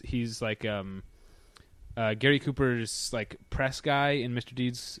 He's like Gary Cooper's like press guy in Mr.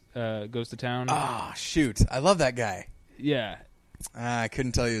 Deeds Goes to Town. Oh, shoot. I love that guy. Yeah. I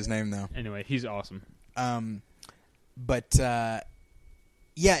couldn't tell you his name, though. Anyway, he's awesome. But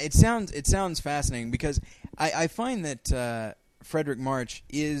yeah, it sounds fascinating because I find that Fredric March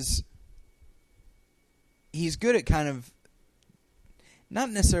he's good at kind of not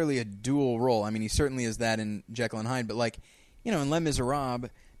necessarily a dual role. I mean, he certainly is that in Jekyll and Hyde, but like, you know, in Les Miserables,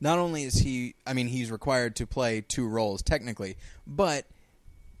 not only is he's required to play two roles technically, but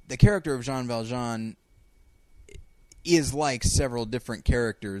the character of Jean Valjean is like several different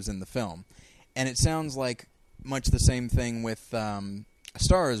characters in the film. And it sounds like much the same thing with A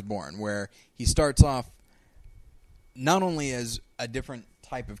Star is Born, where he starts off not only as a different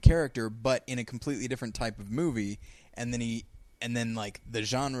type of character, but in a completely different type of movie, and then like the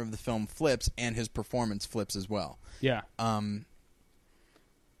genre of the film flips and his performance flips as well. Yeah.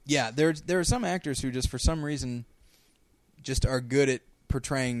 Yeah, there are some actors who just for some reason just are good at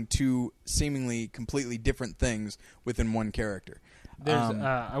portraying two seemingly completely different things within one character. There's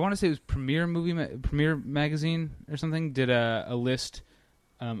I want to say it was Premiere Magazine or something did a list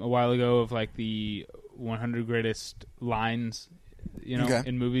a while ago of like the 100 greatest lines, you know,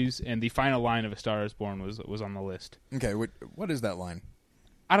 in movies, and the final line of A Star is Born was on the list. Okay, what is that line?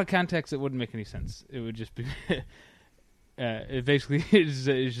 Out of context, it wouldn't make any sense. It would just be it basically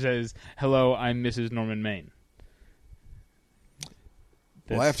it says, "Hello, I'm Mrs. Norman Maine."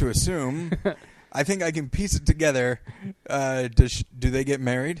 Well, I have to assume. I think I can piece it together. Do they get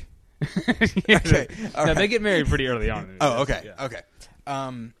married? Yeah, okay. No, they get married pretty early on. Oh, okay. Yeah. Okay.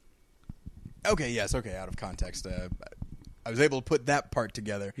 Okay, yes, okay, out of context. I was able to put that part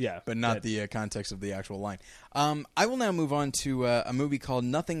together, but not the context of the actual line. I will now move on to a movie called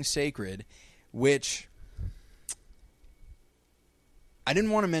Nothing Sacred, which I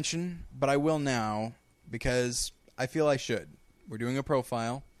didn't want to mention, but I will now because I feel I should. We're doing a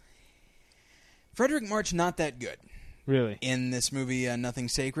profile. Fredric March, not that good. Really? In this movie, Nothing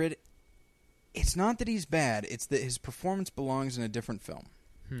Sacred. It's not that he's bad. It's that his performance belongs in a different film.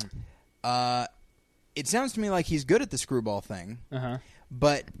 It sounds to me like he's good at the screwball thing.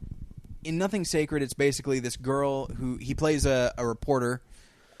 But in Nothing Sacred, it's basically this girl who... He plays a reporter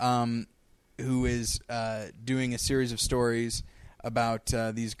who is doing a series of stories about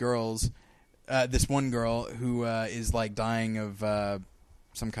these girls. This one girl who is like dying of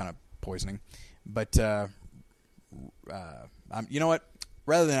some kind of poisoning. But you know what?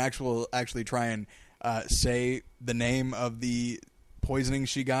 Rather than actually try and say the name of the poisoning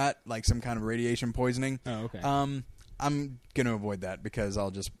she got, like some kind of radiation poisoning. Oh, okay. I'm going to avoid that because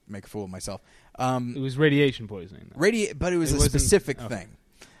I'll just make a fool of myself. It was radiation poisoning. But it was a specific thing.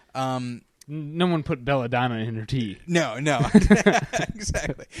 No one put belladonna in her tea. No.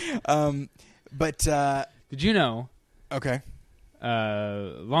 Exactly. But did you know? Okay.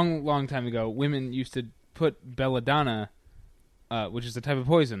 Long time ago, women used to put belladonna, which is a type of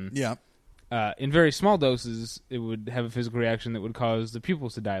poison. Yeah. In very small doses, it would have a physical reaction that would cause the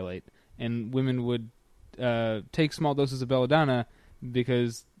pupils to dilate, and women would take small doses of belladonna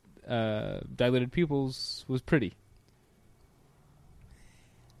because dilated pupils was pretty.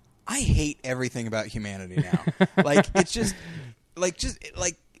 I hate everything about humanity now. It's just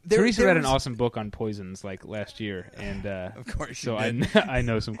Teresa read an awesome book on poisons like last year, and of course, so I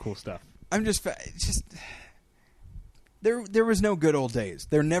know some cool stuff. I'm just there was no good old days.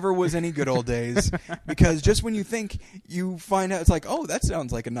 There never was any good old days because just when you think you find out, it's like, oh, that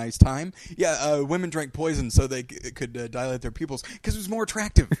sounds like a nice time. Yeah, women drank poison so they could dilate their pupils because it was more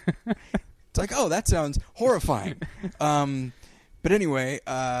attractive. It's like, oh, that sounds horrifying. But anyway,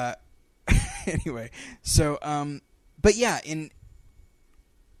 so but yeah, in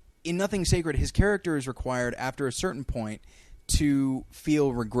Nothing Sacred, his character is required after a certain point to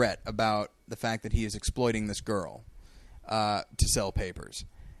feel regret about the fact that he is exploiting this girl to sell papers.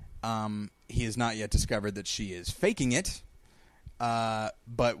 He has not yet discovered that she is faking it,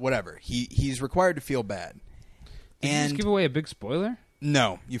 but whatever. He's required to feel bad. Did you just give away a big spoiler?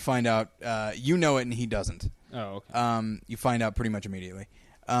 No, you find out. You know it, and he doesn't. Oh, okay. You find out pretty much immediately.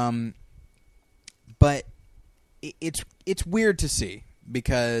 But it's weird to see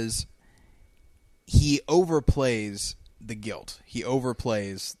because he overplays the guilt. He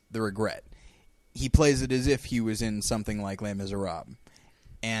overplays the regret. He plays it as if he was in something like Les Miserables.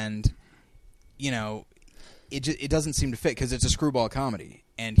 And, you know, it doesn't seem to fit because it's a screwball comedy,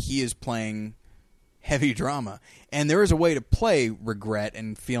 and he is playing heavy drama. And there is a way to play regret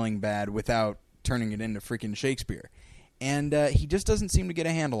and feeling bad without turning it into freaking Shakespeare. And he just doesn't seem to get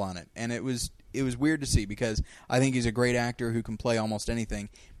a handle on it. And it was weird to see because I think he's a great actor who can play almost anything.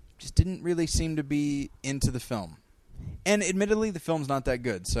 Just didn't really seem to be into the film. And admittedly, the film's not that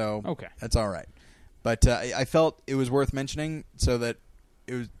good, so that's all right. But I felt it was worth mentioning so that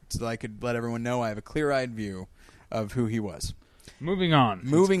I could let everyone know I have a clear-eyed view of who he was. Moving on.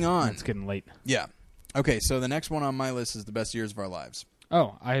 It's getting late. Yeah. Okay, so the next one on my list is The Best Years of Our Lives.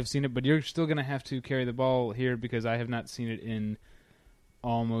 Oh, I have seen it, but you're still going to have to carry the ball here because I have not seen it in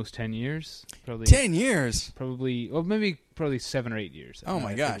almost 10 years. Probably 10 years? Probably 7 or 8 years. Oh,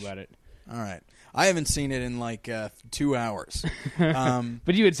 my gosh. Think about it. All right. I haven't seen it in like 2 hours.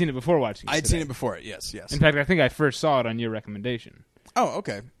 But you had seen it before watching it. I'd seen it before, yes. In fact, I think I first saw it on your recommendation. Oh,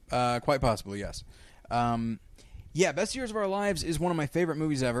 okay. Quite possibly, yes. Yeah, Best Years of Our Lives is one of my favorite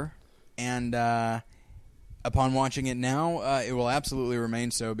movies ever. And upon watching it now, it will absolutely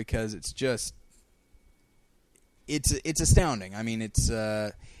remain so because it's just... It's astounding. I mean, it's...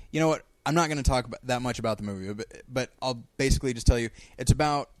 you know what? I'm not going to talk that much about the movie, but I'll basically just tell you it's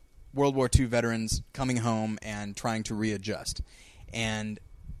about World War II veterans coming home and trying to readjust. And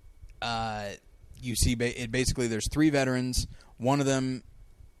you see, basically, there's 3 veterans. One of them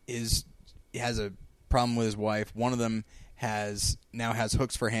has a problem with his wife. One of them now has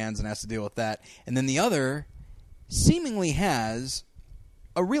hooks for hands and has to deal with that. And then the other seemingly has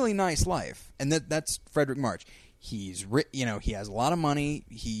a really nice life, and that's Fredric March. He has a lot of money.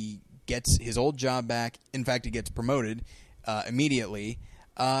 He gets his old job back. In fact, he gets promoted immediately.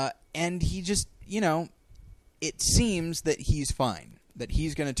 And he just, it seems that he's fine, that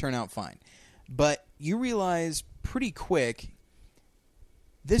he's going to turn out fine. But you realize pretty quick,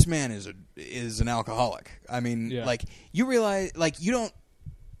 this man is an alcoholic. I mean, you realize, you don't...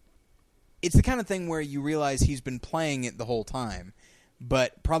 It's the kind of thing where you realize he's been playing it the whole time,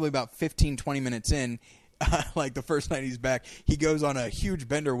 but probably about 15, 20 minutes in, like the first night he's back, he goes on a huge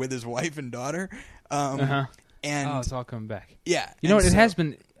bender with his wife and daughter. And it's all coming back. Yeah. You know what? It has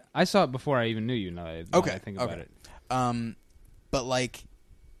been... I saw it before I even knew you, now that I think about it. But,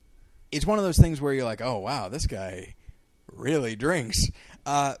 it's one of those things where you're like, oh, wow, this guy really drinks.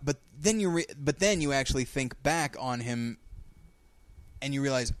 But then you actually think back on him and you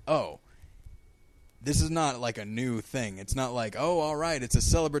realize, oh, this is not like a new thing. It's not like, oh, all right, it's a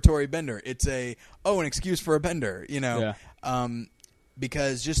celebratory bender. It's an excuse for a bender, Yeah.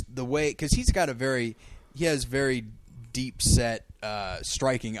 Because just the way, because he has very deep set,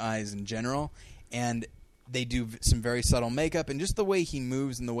 striking eyes in general, and they do some very subtle makeup, and just the way he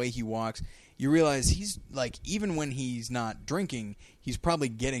moves and the way he walks, you realize he's even when he's not drinking, he's probably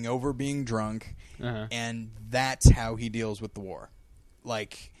getting over being drunk, and that's how he deals with the war,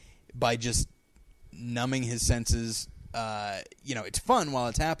 by just numbing his senses. It's fun while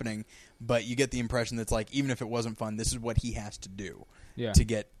it's happening, but you get the impression that's even if it wasn't fun, this is what he has to do to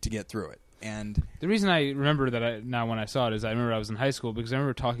get through it. And the reason I remember that now when I saw it is I remember I was in high school because I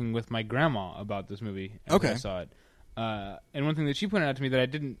remember talking with my grandma about this movie after I saw it. And one thing that she pointed out to me that I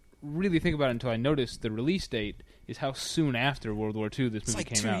didn't really think about until I noticed the release date is how soon after World War II this movie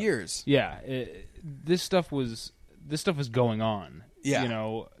came out. 2 years. Yeah, this stuff was going on.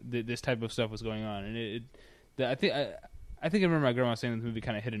 Yeah, this type of stuff was going on, and I think I remember my grandma saying the movie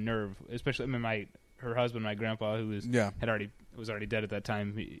kind of hit a nerve, especially her husband, my grandpa, who was already dead at that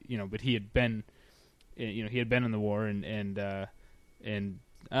time. But he had been, in the war, and I don't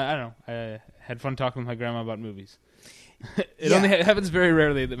know. I had fun talking with my grandma about movies. It only happens very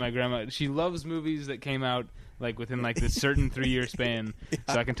rarely that my grandma, she loves movies that came out within this certain 3-year span.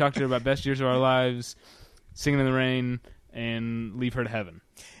 So I can talk to her about Best Years of Our Lives, Singing in the Rain, and Leave Her to Heaven,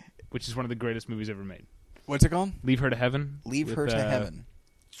 which is one of the greatest movies ever made. What's it called? Leave Her to Heaven. Leave Her to Heaven.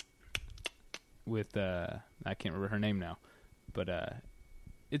 With I can't remember her name now, but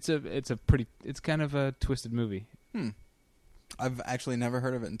it's kind of a twisted movie. I've actually never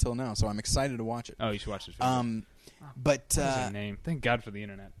heard of it until now, so I'm excited to watch it. Oh, you should watch it. But what is her name? Thank God for the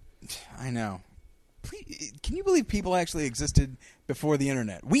internet. I know. Please, can you believe people actually existed before the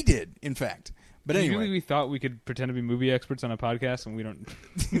internet? We did, in fact. But anyway, usually we thought we could pretend to be movie experts on a podcast, and we don't.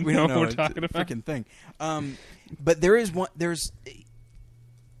 We don't know what we're talking about. Freaking thing. But there is one. There's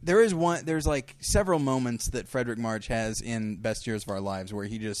several moments that Fredric March has in Best Years of Our Lives where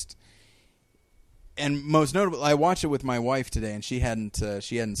he just, and most notable, I watched it with my wife today, and she hadn't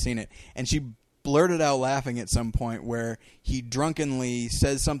seen it, and she blurted out laughing at some point where he drunkenly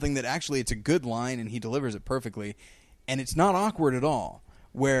says something that actually it's a good line and he delivers it perfectly, and it's not awkward at all.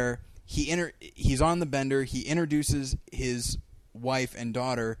 Where he's on the bender. He introduces his wife and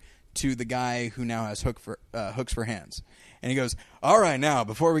daughter to the guy who now has hooks for hands. And he goes, all right, now,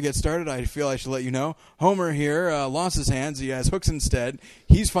 before we get started, I feel I should let you know, Homer here lost his hands. He has hooks instead.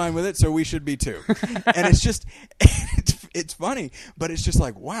 He's fine with it, so we should be too. And it's just, it's funny, but it's just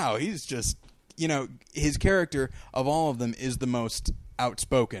like, wow, he's just, his character of all of them is the most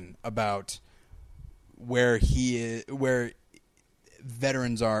outspoken about where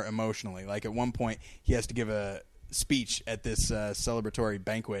veterans are emotionally. Like at one point, he has to give a speech at this celebratory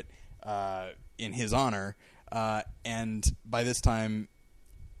banquet in his honor. And by this time,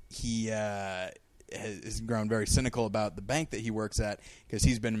 he has grown very cynical about the bank that he works at because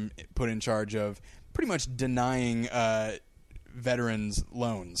he's been put in charge of pretty much denying veterans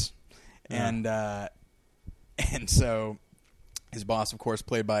loans. Yeah. And so his boss, of course,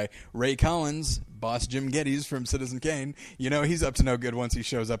 played by Ray Collins, boss Jim Geddes from Citizen Kane. He's up to no good once he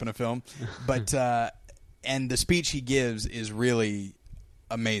shows up in a film. But and the speech he gives is really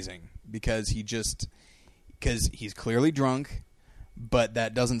amazing because he's clearly drunk, but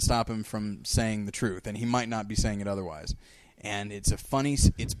that doesn't stop him from saying the truth, and he might not be saying it otherwise. And it's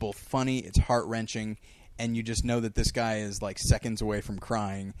both funny, it's heart-wrenching, and you just know that this guy is like seconds away from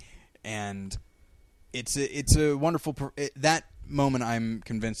crying, and it's a wonderful. That moment, I'm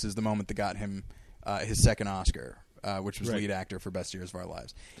convinced, is the moment that got him his second Oscar, which was lead actor for Best Years of Our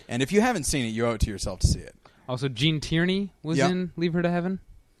Lives. And if you haven't seen it, you owe it to yourself to see it. Also, Gene Tierney was in Leave Her to Heaven.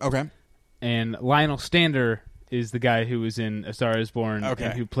 Okay. And Lionel Stander is the guy who was in A Star Is Born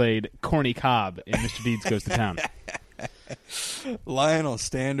and who played Corny Cobb in Mr. Deeds Goes to Town. Lionel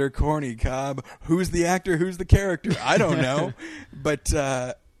Stander, Corny Cobb. Who's the actor? Who's the character? I don't know. But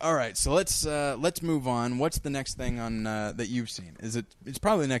all right, so let's move on. What's the next thing on that you've seen? It's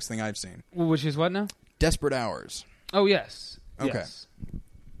probably the next thing I've seen. Which is what now? Desperate Hours. Oh yes. Okay. Yes.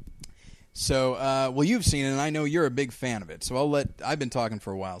 So, you've seen it, and I know you're a big fan of it. So I've been talking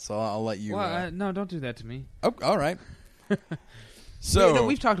for a while, so I'll let you. Well, no, don't do that to me. Oh, all right. So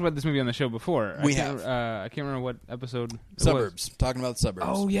we've talked about this movie on the show before. We have. I can't remember what episode. Suburbs. Talking about Suburbs.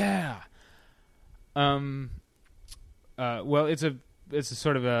 Oh yeah. Well, it's a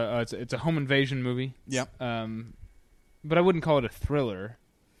sort of it's a home invasion movie. Yep. But I wouldn't call it a thriller.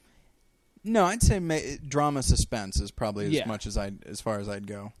 No, I'd say drama suspense is probably as far as I'd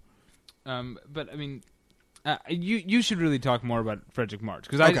go. But I mean, you should really talk more about Fredric March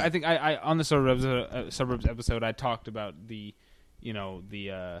because I think I on the Suburbs episode I talked about the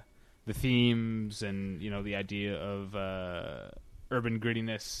themes and the idea of urban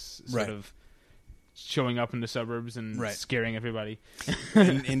grittiness sort of showing up in the suburbs and scaring everybody.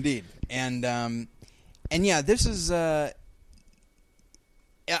 Indeed, and yeah, this is I'd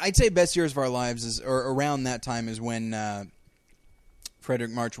say Best Years of Our Lives or around that time is when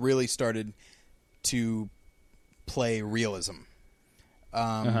Fredric March really started to play realism.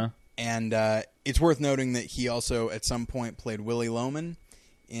 And it's worth noting that he also at some point played Willie Loman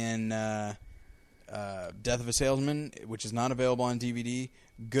in Death of a Salesman, which is not available on DVD.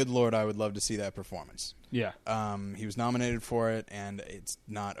 Good Lord, I would love to see that performance. Yeah. He was nominated for it, and it's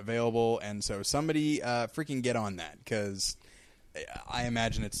not available. And so somebody freaking get on that, because I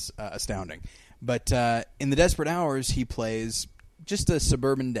imagine it's astounding. But in The Desperate Hours, he plays just a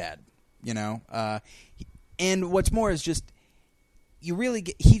suburban dad, and what's more is just you really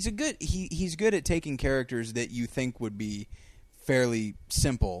get, he's good at taking characters that you think would be fairly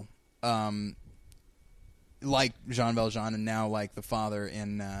simple, like Jean Valjean and now like the father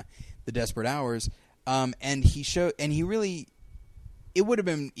in The Desperate Hours, and he really, it would have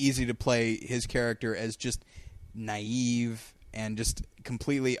been easy to play his character as just naive and just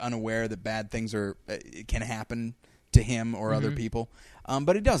completely unaware that bad things can happen to him or other people.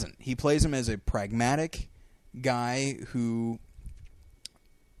 But it doesn't. He plays him as a pragmatic guy who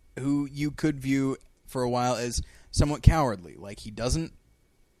you could view for a while as somewhat cowardly. Like he doesn't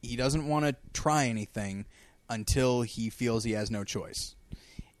want to try anything until he feels he has no choice.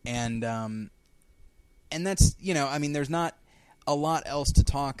 And that's, there's not a lot else to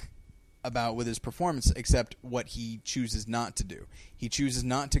talk about with his performance except what he chooses not to do. He chooses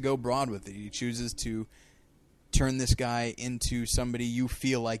not to go broad with it. He chooses to turn this guy into somebody you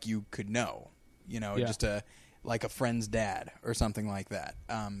feel like you could know, just like a friend's dad or something like that.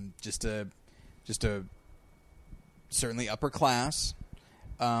 Just a certainly upper class,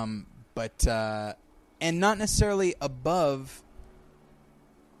 but and not necessarily above,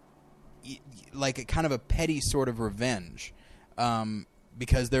 like a kind of a petty sort of revenge,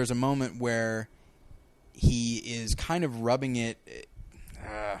 because there's a moment where he is kind of rubbing it.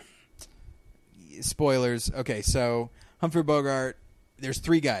 Spoilers. Okay, so Humphrey Bogart there's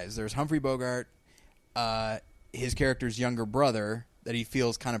three guys. There's Humphrey Bogart, his character's younger brother that he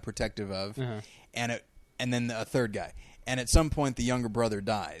feels kind of protective of, and then a third guy. And at some point, the younger brother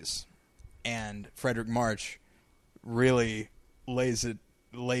dies, and Fredric March really lays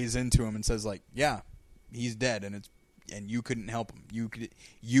into him and says, like, yeah, he's dead, and you couldn't help him.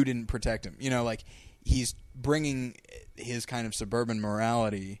 You didn't protect him. You know, like, he's bringing his kind of suburban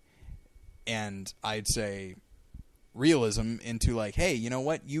morality and I'd say realism into, like, hey, you know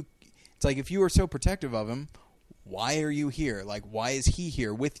what? It's like, if you were so protective of him, why are you here? Like, why is he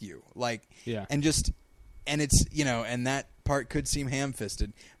here with you? Like, yeah. And it's, you know, and that part could seem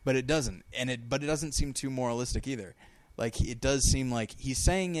ham-fisted, but it doesn't. But it doesn't seem too moralistic either. Like, it does seem like he's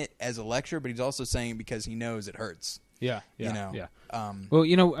saying it as a lecture, but he's also saying it because he knows it hurts. Yeah, you know? Yeah. Well,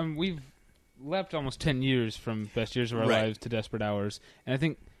 you know, we've leapt almost 10 years from Best Years of Our Lives to Desperate Hours, and I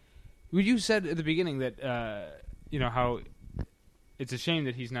think you said at the beginning that, you know, how it's a shame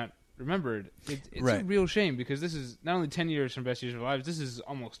that he's not remembered. It's a real shame, because this is not only 10 years from Best Years of Our Lives, this is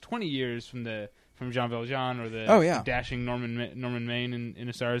almost 20 years from Jean Valjean or the dashing Norman Maine in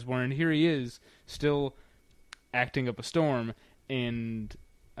A Star Is Born, and here he is still acting up a storm, and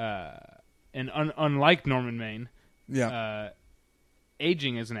unlike Norman Maine,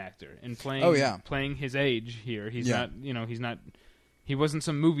 aging as an actor and playing his age here. He's not, you know, he wasn't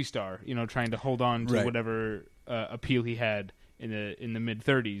some movie star, you know, trying to hold on to whatever appeal he had in the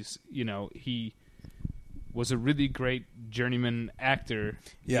mid-30s. You know, he was a really great journeyman actor.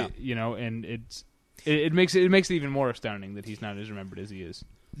 Yeah, you know, and it makes it even more astounding that he's not as remembered as he is.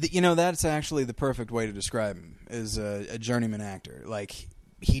 You know, that's actually the perfect way to describe him, as a journeyman actor. Like,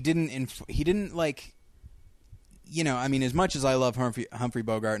 he didn't like, you know, I mean, as much as I love Humphrey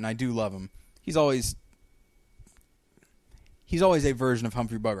Bogart, and I do love him, he's always a version of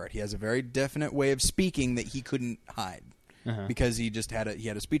Humphrey Bogart. He has a very definite way of speaking that he couldn't hide because he just had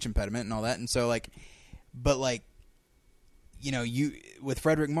a speech impediment and all that. And so, like, but, like, you know, with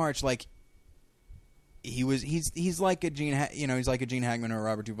Fredric March, like, he's like a Gene Hackman or a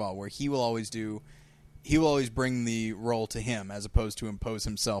Robert Duvall, where he will always bring the role to him as opposed to impose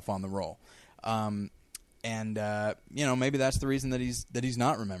himself on the role. And you know, maybe that's the reason that he's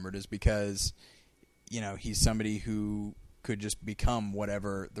not remembered, is because, you know, he's somebody who could just become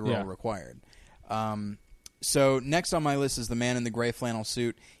whatever the role required. So next on my list is the man in the gray flannel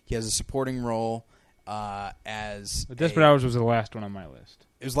suit. He has a supporting role as Desperate Hours was the last one on my list.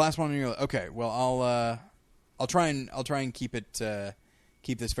 It was the last one on your list. Okay, well, I'll try and keep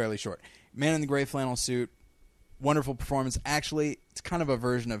this fairly short. Man in the gray flannel suit, wonderful performance. Actually, it's kind of a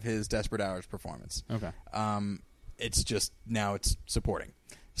version of his Desperate Hours performance. Okay. It's just now it's supporting.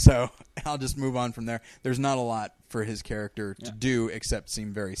 So I'll just move on from there. There's not a lot for his character to do except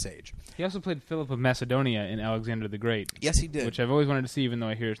seem very sage. He also played Philip of Macedonia in Alexander the Great. Yes, he did. Which I've always wanted to see, even though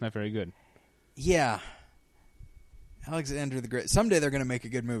I hear it's not very good. Yeah. Alexander the Great. Someday they're going to make a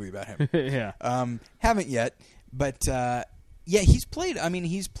good movie about him. Yeah. Haven't yet, but he's played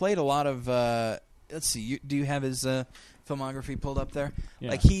a lot of. Let's see. Do you have his filmography pulled up there?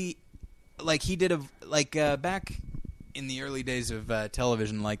 Yeah. He did back in the early days of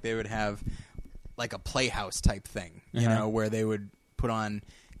television. Like, they would have like a playhouse type thing, you know, where they would put on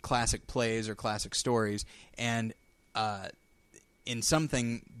classic plays or classic stories, and in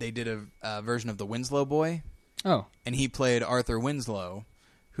something they did a version of The Winslow Boy. Oh. And he played Arthur Winslow,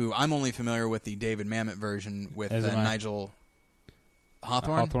 who I'm only familiar with the David Mamet version with Nigel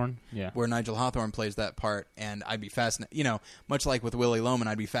Hawthorne. Yeah. Where Nigel Hawthorne plays that part, and I'd be fascinated, you know, much like with Willy Loman,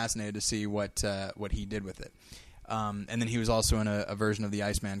 I'd be fascinated to see what he did with it. And then he was also in a version of The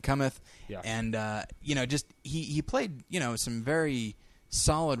Iceman Cometh. Yeah. And, you know, just he played, you know, some very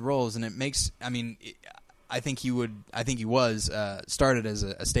solid roles, and it makes, I mean, I think he was started as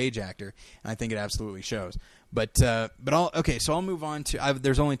a stage actor, and I think it absolutely shows. But so I'll move on to.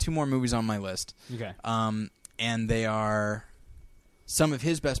 There's only two more movies on my list. Okay. And they are some of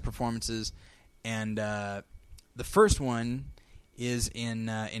his best performances, and the first one is in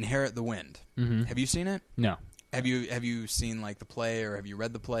Inherit the Wind. Mm-hmm. Have you seen it? No. Have you seen, like, the play, or have you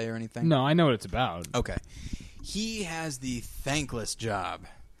read the play or anything? No, I know what it's about. Okay. He has the thankless job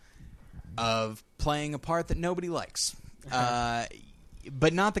of playing a part that nobody likes,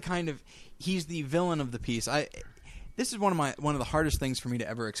 but not the kind of. He's the villain of the piece. This is one of the hardest things for me to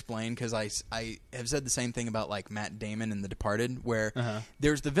ever explain, because I have said the same thing about, like, Matt Damon in The Departed, where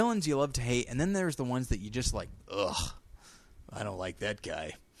there's the villains you love to hate, and then there's the ones that you just like. Ugh, I don't like that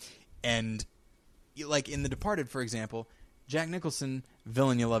guy. And like in The Departed, for example, Jack Nicholson,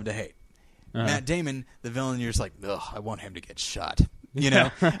 villain you love to hate. Matt Damon, the villain you're just like, ugh, I want him to get shot. You know?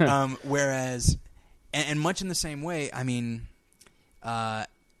 Whereas, and much in the same way, I mean,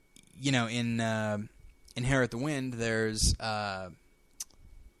 in Inherit the Wind, there's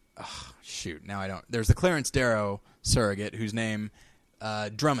there's the Clarence Darrow surrogate whose name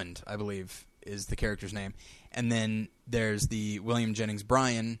Drummond, I believe, is the character's name, and then there's the William Jennings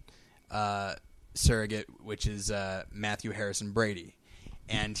Bryan surrogate, which is Matthew Harrison Brady,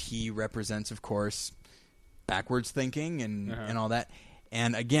 and he represents, of course, backwards thinking and all that.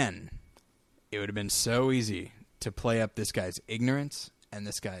 And again, it would have been so easy to play up this guy's ignorance and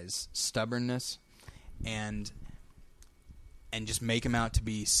this guy's stubbornness, and just make him out to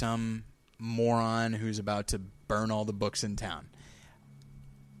be some moron who's about to burn all the books in town.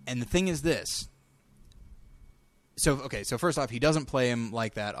 And the thing is this. So first off, he doesn't play him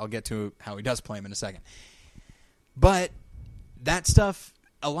like that. I'll get to how he does play him in a second. But that stuff,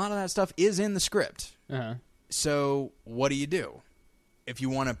 a lot of that stuff is in the script. Uh-huh. So what do you do? If you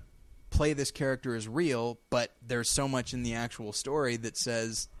want to play this character as real, but there's so much in the actual story that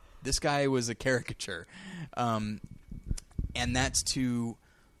says this guy was a caricature. And that's to...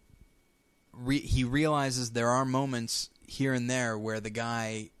 he realizes there are moments here and there where the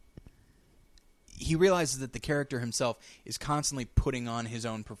guy... He realizes that the character himself is constantly putting on his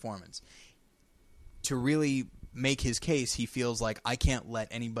own performance. To really make his case, he feels like, I can't let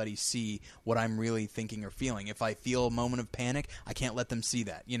anybody see what I'm really thinking or feeling. If I feel a moment of panic, I can't let them see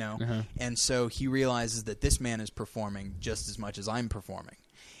that, you know? Uh-huh. And so he realizes that this man is performing just as much as I'm performing.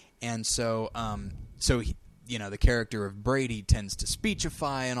 And so, he, the character of Brady tends to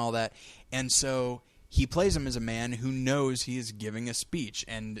speechify and all that. And so he plays him as a man who knows he is giving a speech.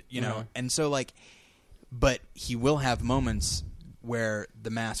 And, and so, but he will have moments where the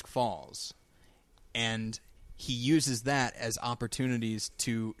mask falls. And he uses that as opportunities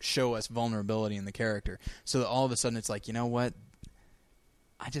to show us vulnerability in the character. So that all of a sudden it's like, you know what?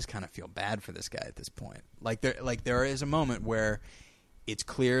 I just kind of feel bad for this guy at this point. There is a moment where it's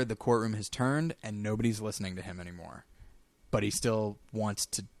clear the courtroom has turned and nobody's listening to him anymore. But he still wants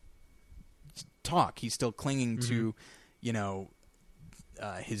to talk. He's still clinging to,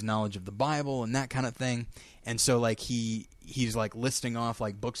 his knowledge of the Bible and that kind of thing. And so he's listing off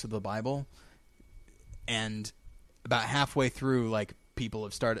books of the Bible. And about halfway through, people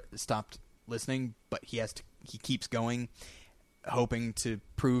have stopped listening, but he keeps going, hoping to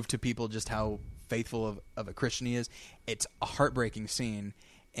prove to people just how faithful of a Christian he is. It's a heartbreaking scene,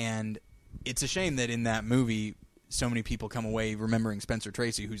 and it's a shame that in that movie so many people come away remembering Spencer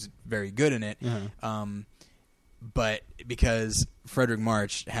Tracy, who's very good in it. But because Fredric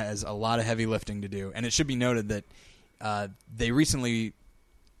March has a lot of heavy lifting to do, and it should be noted that they recently,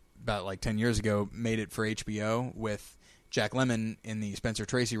 about 10 years ago, made it for HBO with Jack Lemmon in the Spencer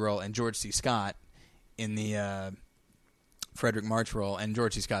Tracy role and George C. Scott in the Fredric March role, and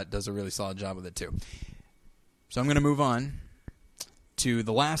George C. Scott does a really solid job with it too. So I'm going to move on to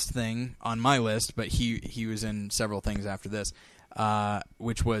the last thing on my list, but he was in several things after this,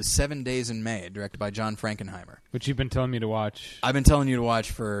 which was 7 Days in May, directed by John Frankenheimer. Which you've been telling me to watch. I've been telling you to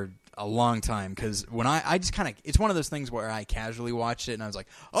watch for a long time, because when I just kind of... It's one of those things where I casually watched it, and I was like,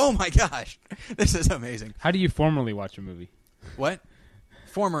 oh my gosh, this is amazing. How do you formally watch a movie? What?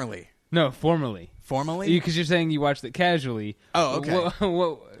 Formerly. No, formally. Formally? Because you're saying you watched it casually. Oh, okay.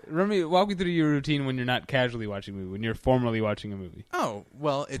 Walk me through your routine when you're not casually watching a movie, when you're formally watching a movie. Oh,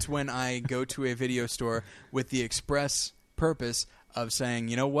 well, it's when I go to a video store with the express purpose of saying,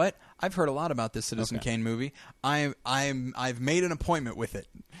 you know what? I've heard a lot about this Citizen Kane movie. I've made an appointment with it.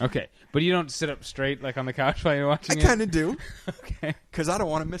 Okay, but you don't sit up straight on the couch while you're watching it? I kind of do. Okay. Because I don't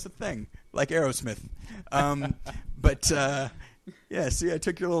want to miss a thing, like Aerosmith. But yeah, see, I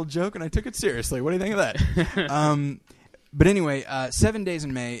took your little joke and I took it seriously. What do you think of that? But anyway, 7 Days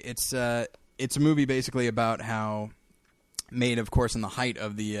in May, it's a movie basically about how, made, of course, in the height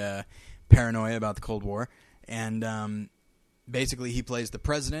of the paranoia about the Cold War, and basically he plays the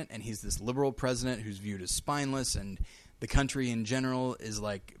president, and he's this liberal president who's viewed as spineless, and the country in general is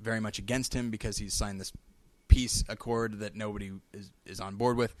very much against him because he's signed this peace accord that nobody is on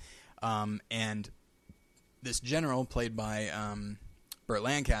board with, and this general, played by Burt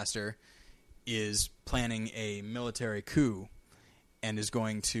Lancaster, is planning a military coup and is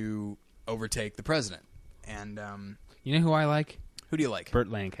going to overtake the president. And you know who I like? Who do you like? Burt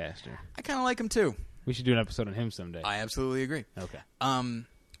Lancaster. I kind of like him too. We should do an episode on him someday. I absolutely agree. Okay.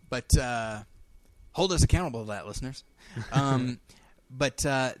 But hold us accountable to that, listeners. But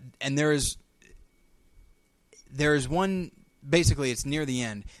and there is one, basically it's near the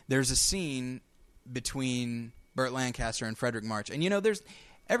end. There's a scene between Burt Lancaster and Fredric March. And there's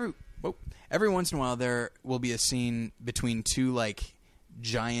every once in a while there will be a scene between two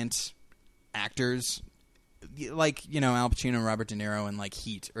giant actors like, Al Pacino and Robert De Niro in like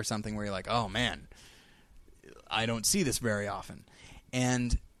Heat or something, where you're like, oh man, I don't see this very often.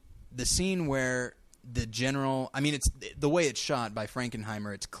 And the scene where the general, I mean, it's the way it's shot by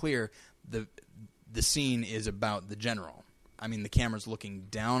Frankenheimer, it's clear the scene is about the general. I mean, the camera's looking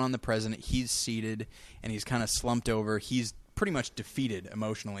down on the president. He's seated, and he's kind of slumped over. He's pretty much defeated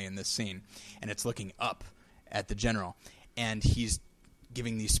emotionally in this scene, and it's looking up at the general. And he's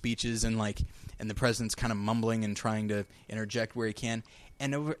giving these speeches, and the president's kind of mumbling and trying to interject where he can.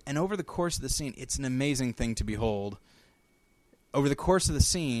 And over the course of the scene, it's an amazing thing to behold. Over the course of the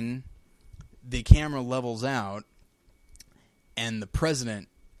scene, the camera levels out, and the president,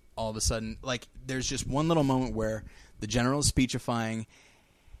 all of a sudden, there's just one little moment where the general is speechifying,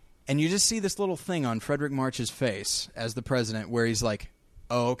 and you just see this little thing on Fredric March's face as the president where he's like,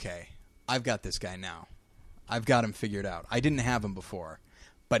 oh, okay, I've got this guy now. I've got him figured out. I didn't have him before,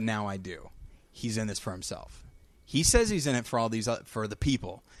 but now I do. He's in this for himself. He says he's in it for for the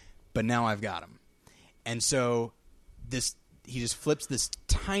people, but now I've got him. And so he just flips this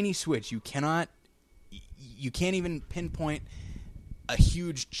tiny switch. You can't even pinpoint a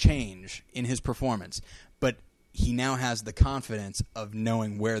huge change in his performance, but he now has the confidence of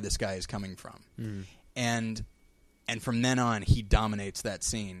knowing where this guy is coming from. And from then on, he dominates that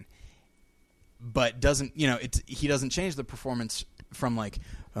scene, but he doesn't change the performance from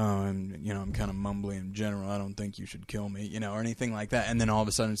I'm kind of mumbling in general, I don't think you should kill me, or anything like that. And then all of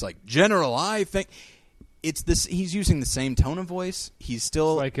a sudden it's like, General, I think it's this. He's using the same tone of voice. He's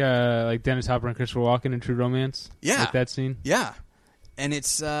still it's like Dennis Hopper and Christopher Walken in True Romance. Yeah, like that scene. Yeah, and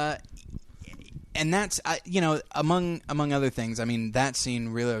it's and that's among other things. I mean, that scene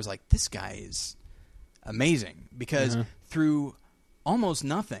really, I was like, this guy is amazing because through almost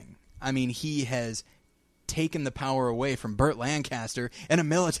nothing, I mean, he has taken the power away from Burt Lancaster in a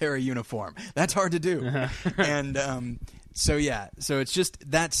military uniform. That's hard to do. And so it's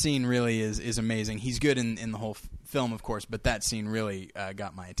just that scene really is amazing. He's good in the whole film, of course, but that scene really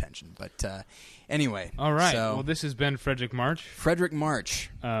got my attention. But anyway. All right. Well, this has been Fredric March. Fredric March.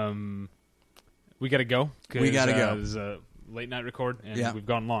 We got to go. We got to go. This is a late night record, and we've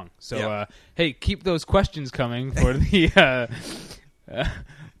gone long. So, yeah. Hey, keep those questions coming for the...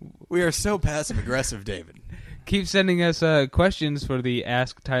 We are so passive-aggressive, David. Keep sending us questions for the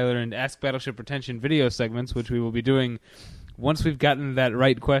Ask Tyler and Ask Battleship Pretension video segments, which we will be doing once we've gotten that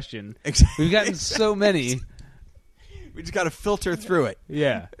right question. Exactly. We've gotten so many. We just got to filter through it.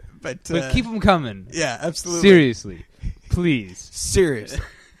 Yeah. But keep them coming. Yeah, absolutely. Seriously. Please. Seriously.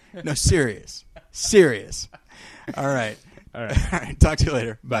 No, serious. Serious. All right. All right. Talk to you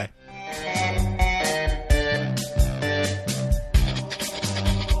later. Bye.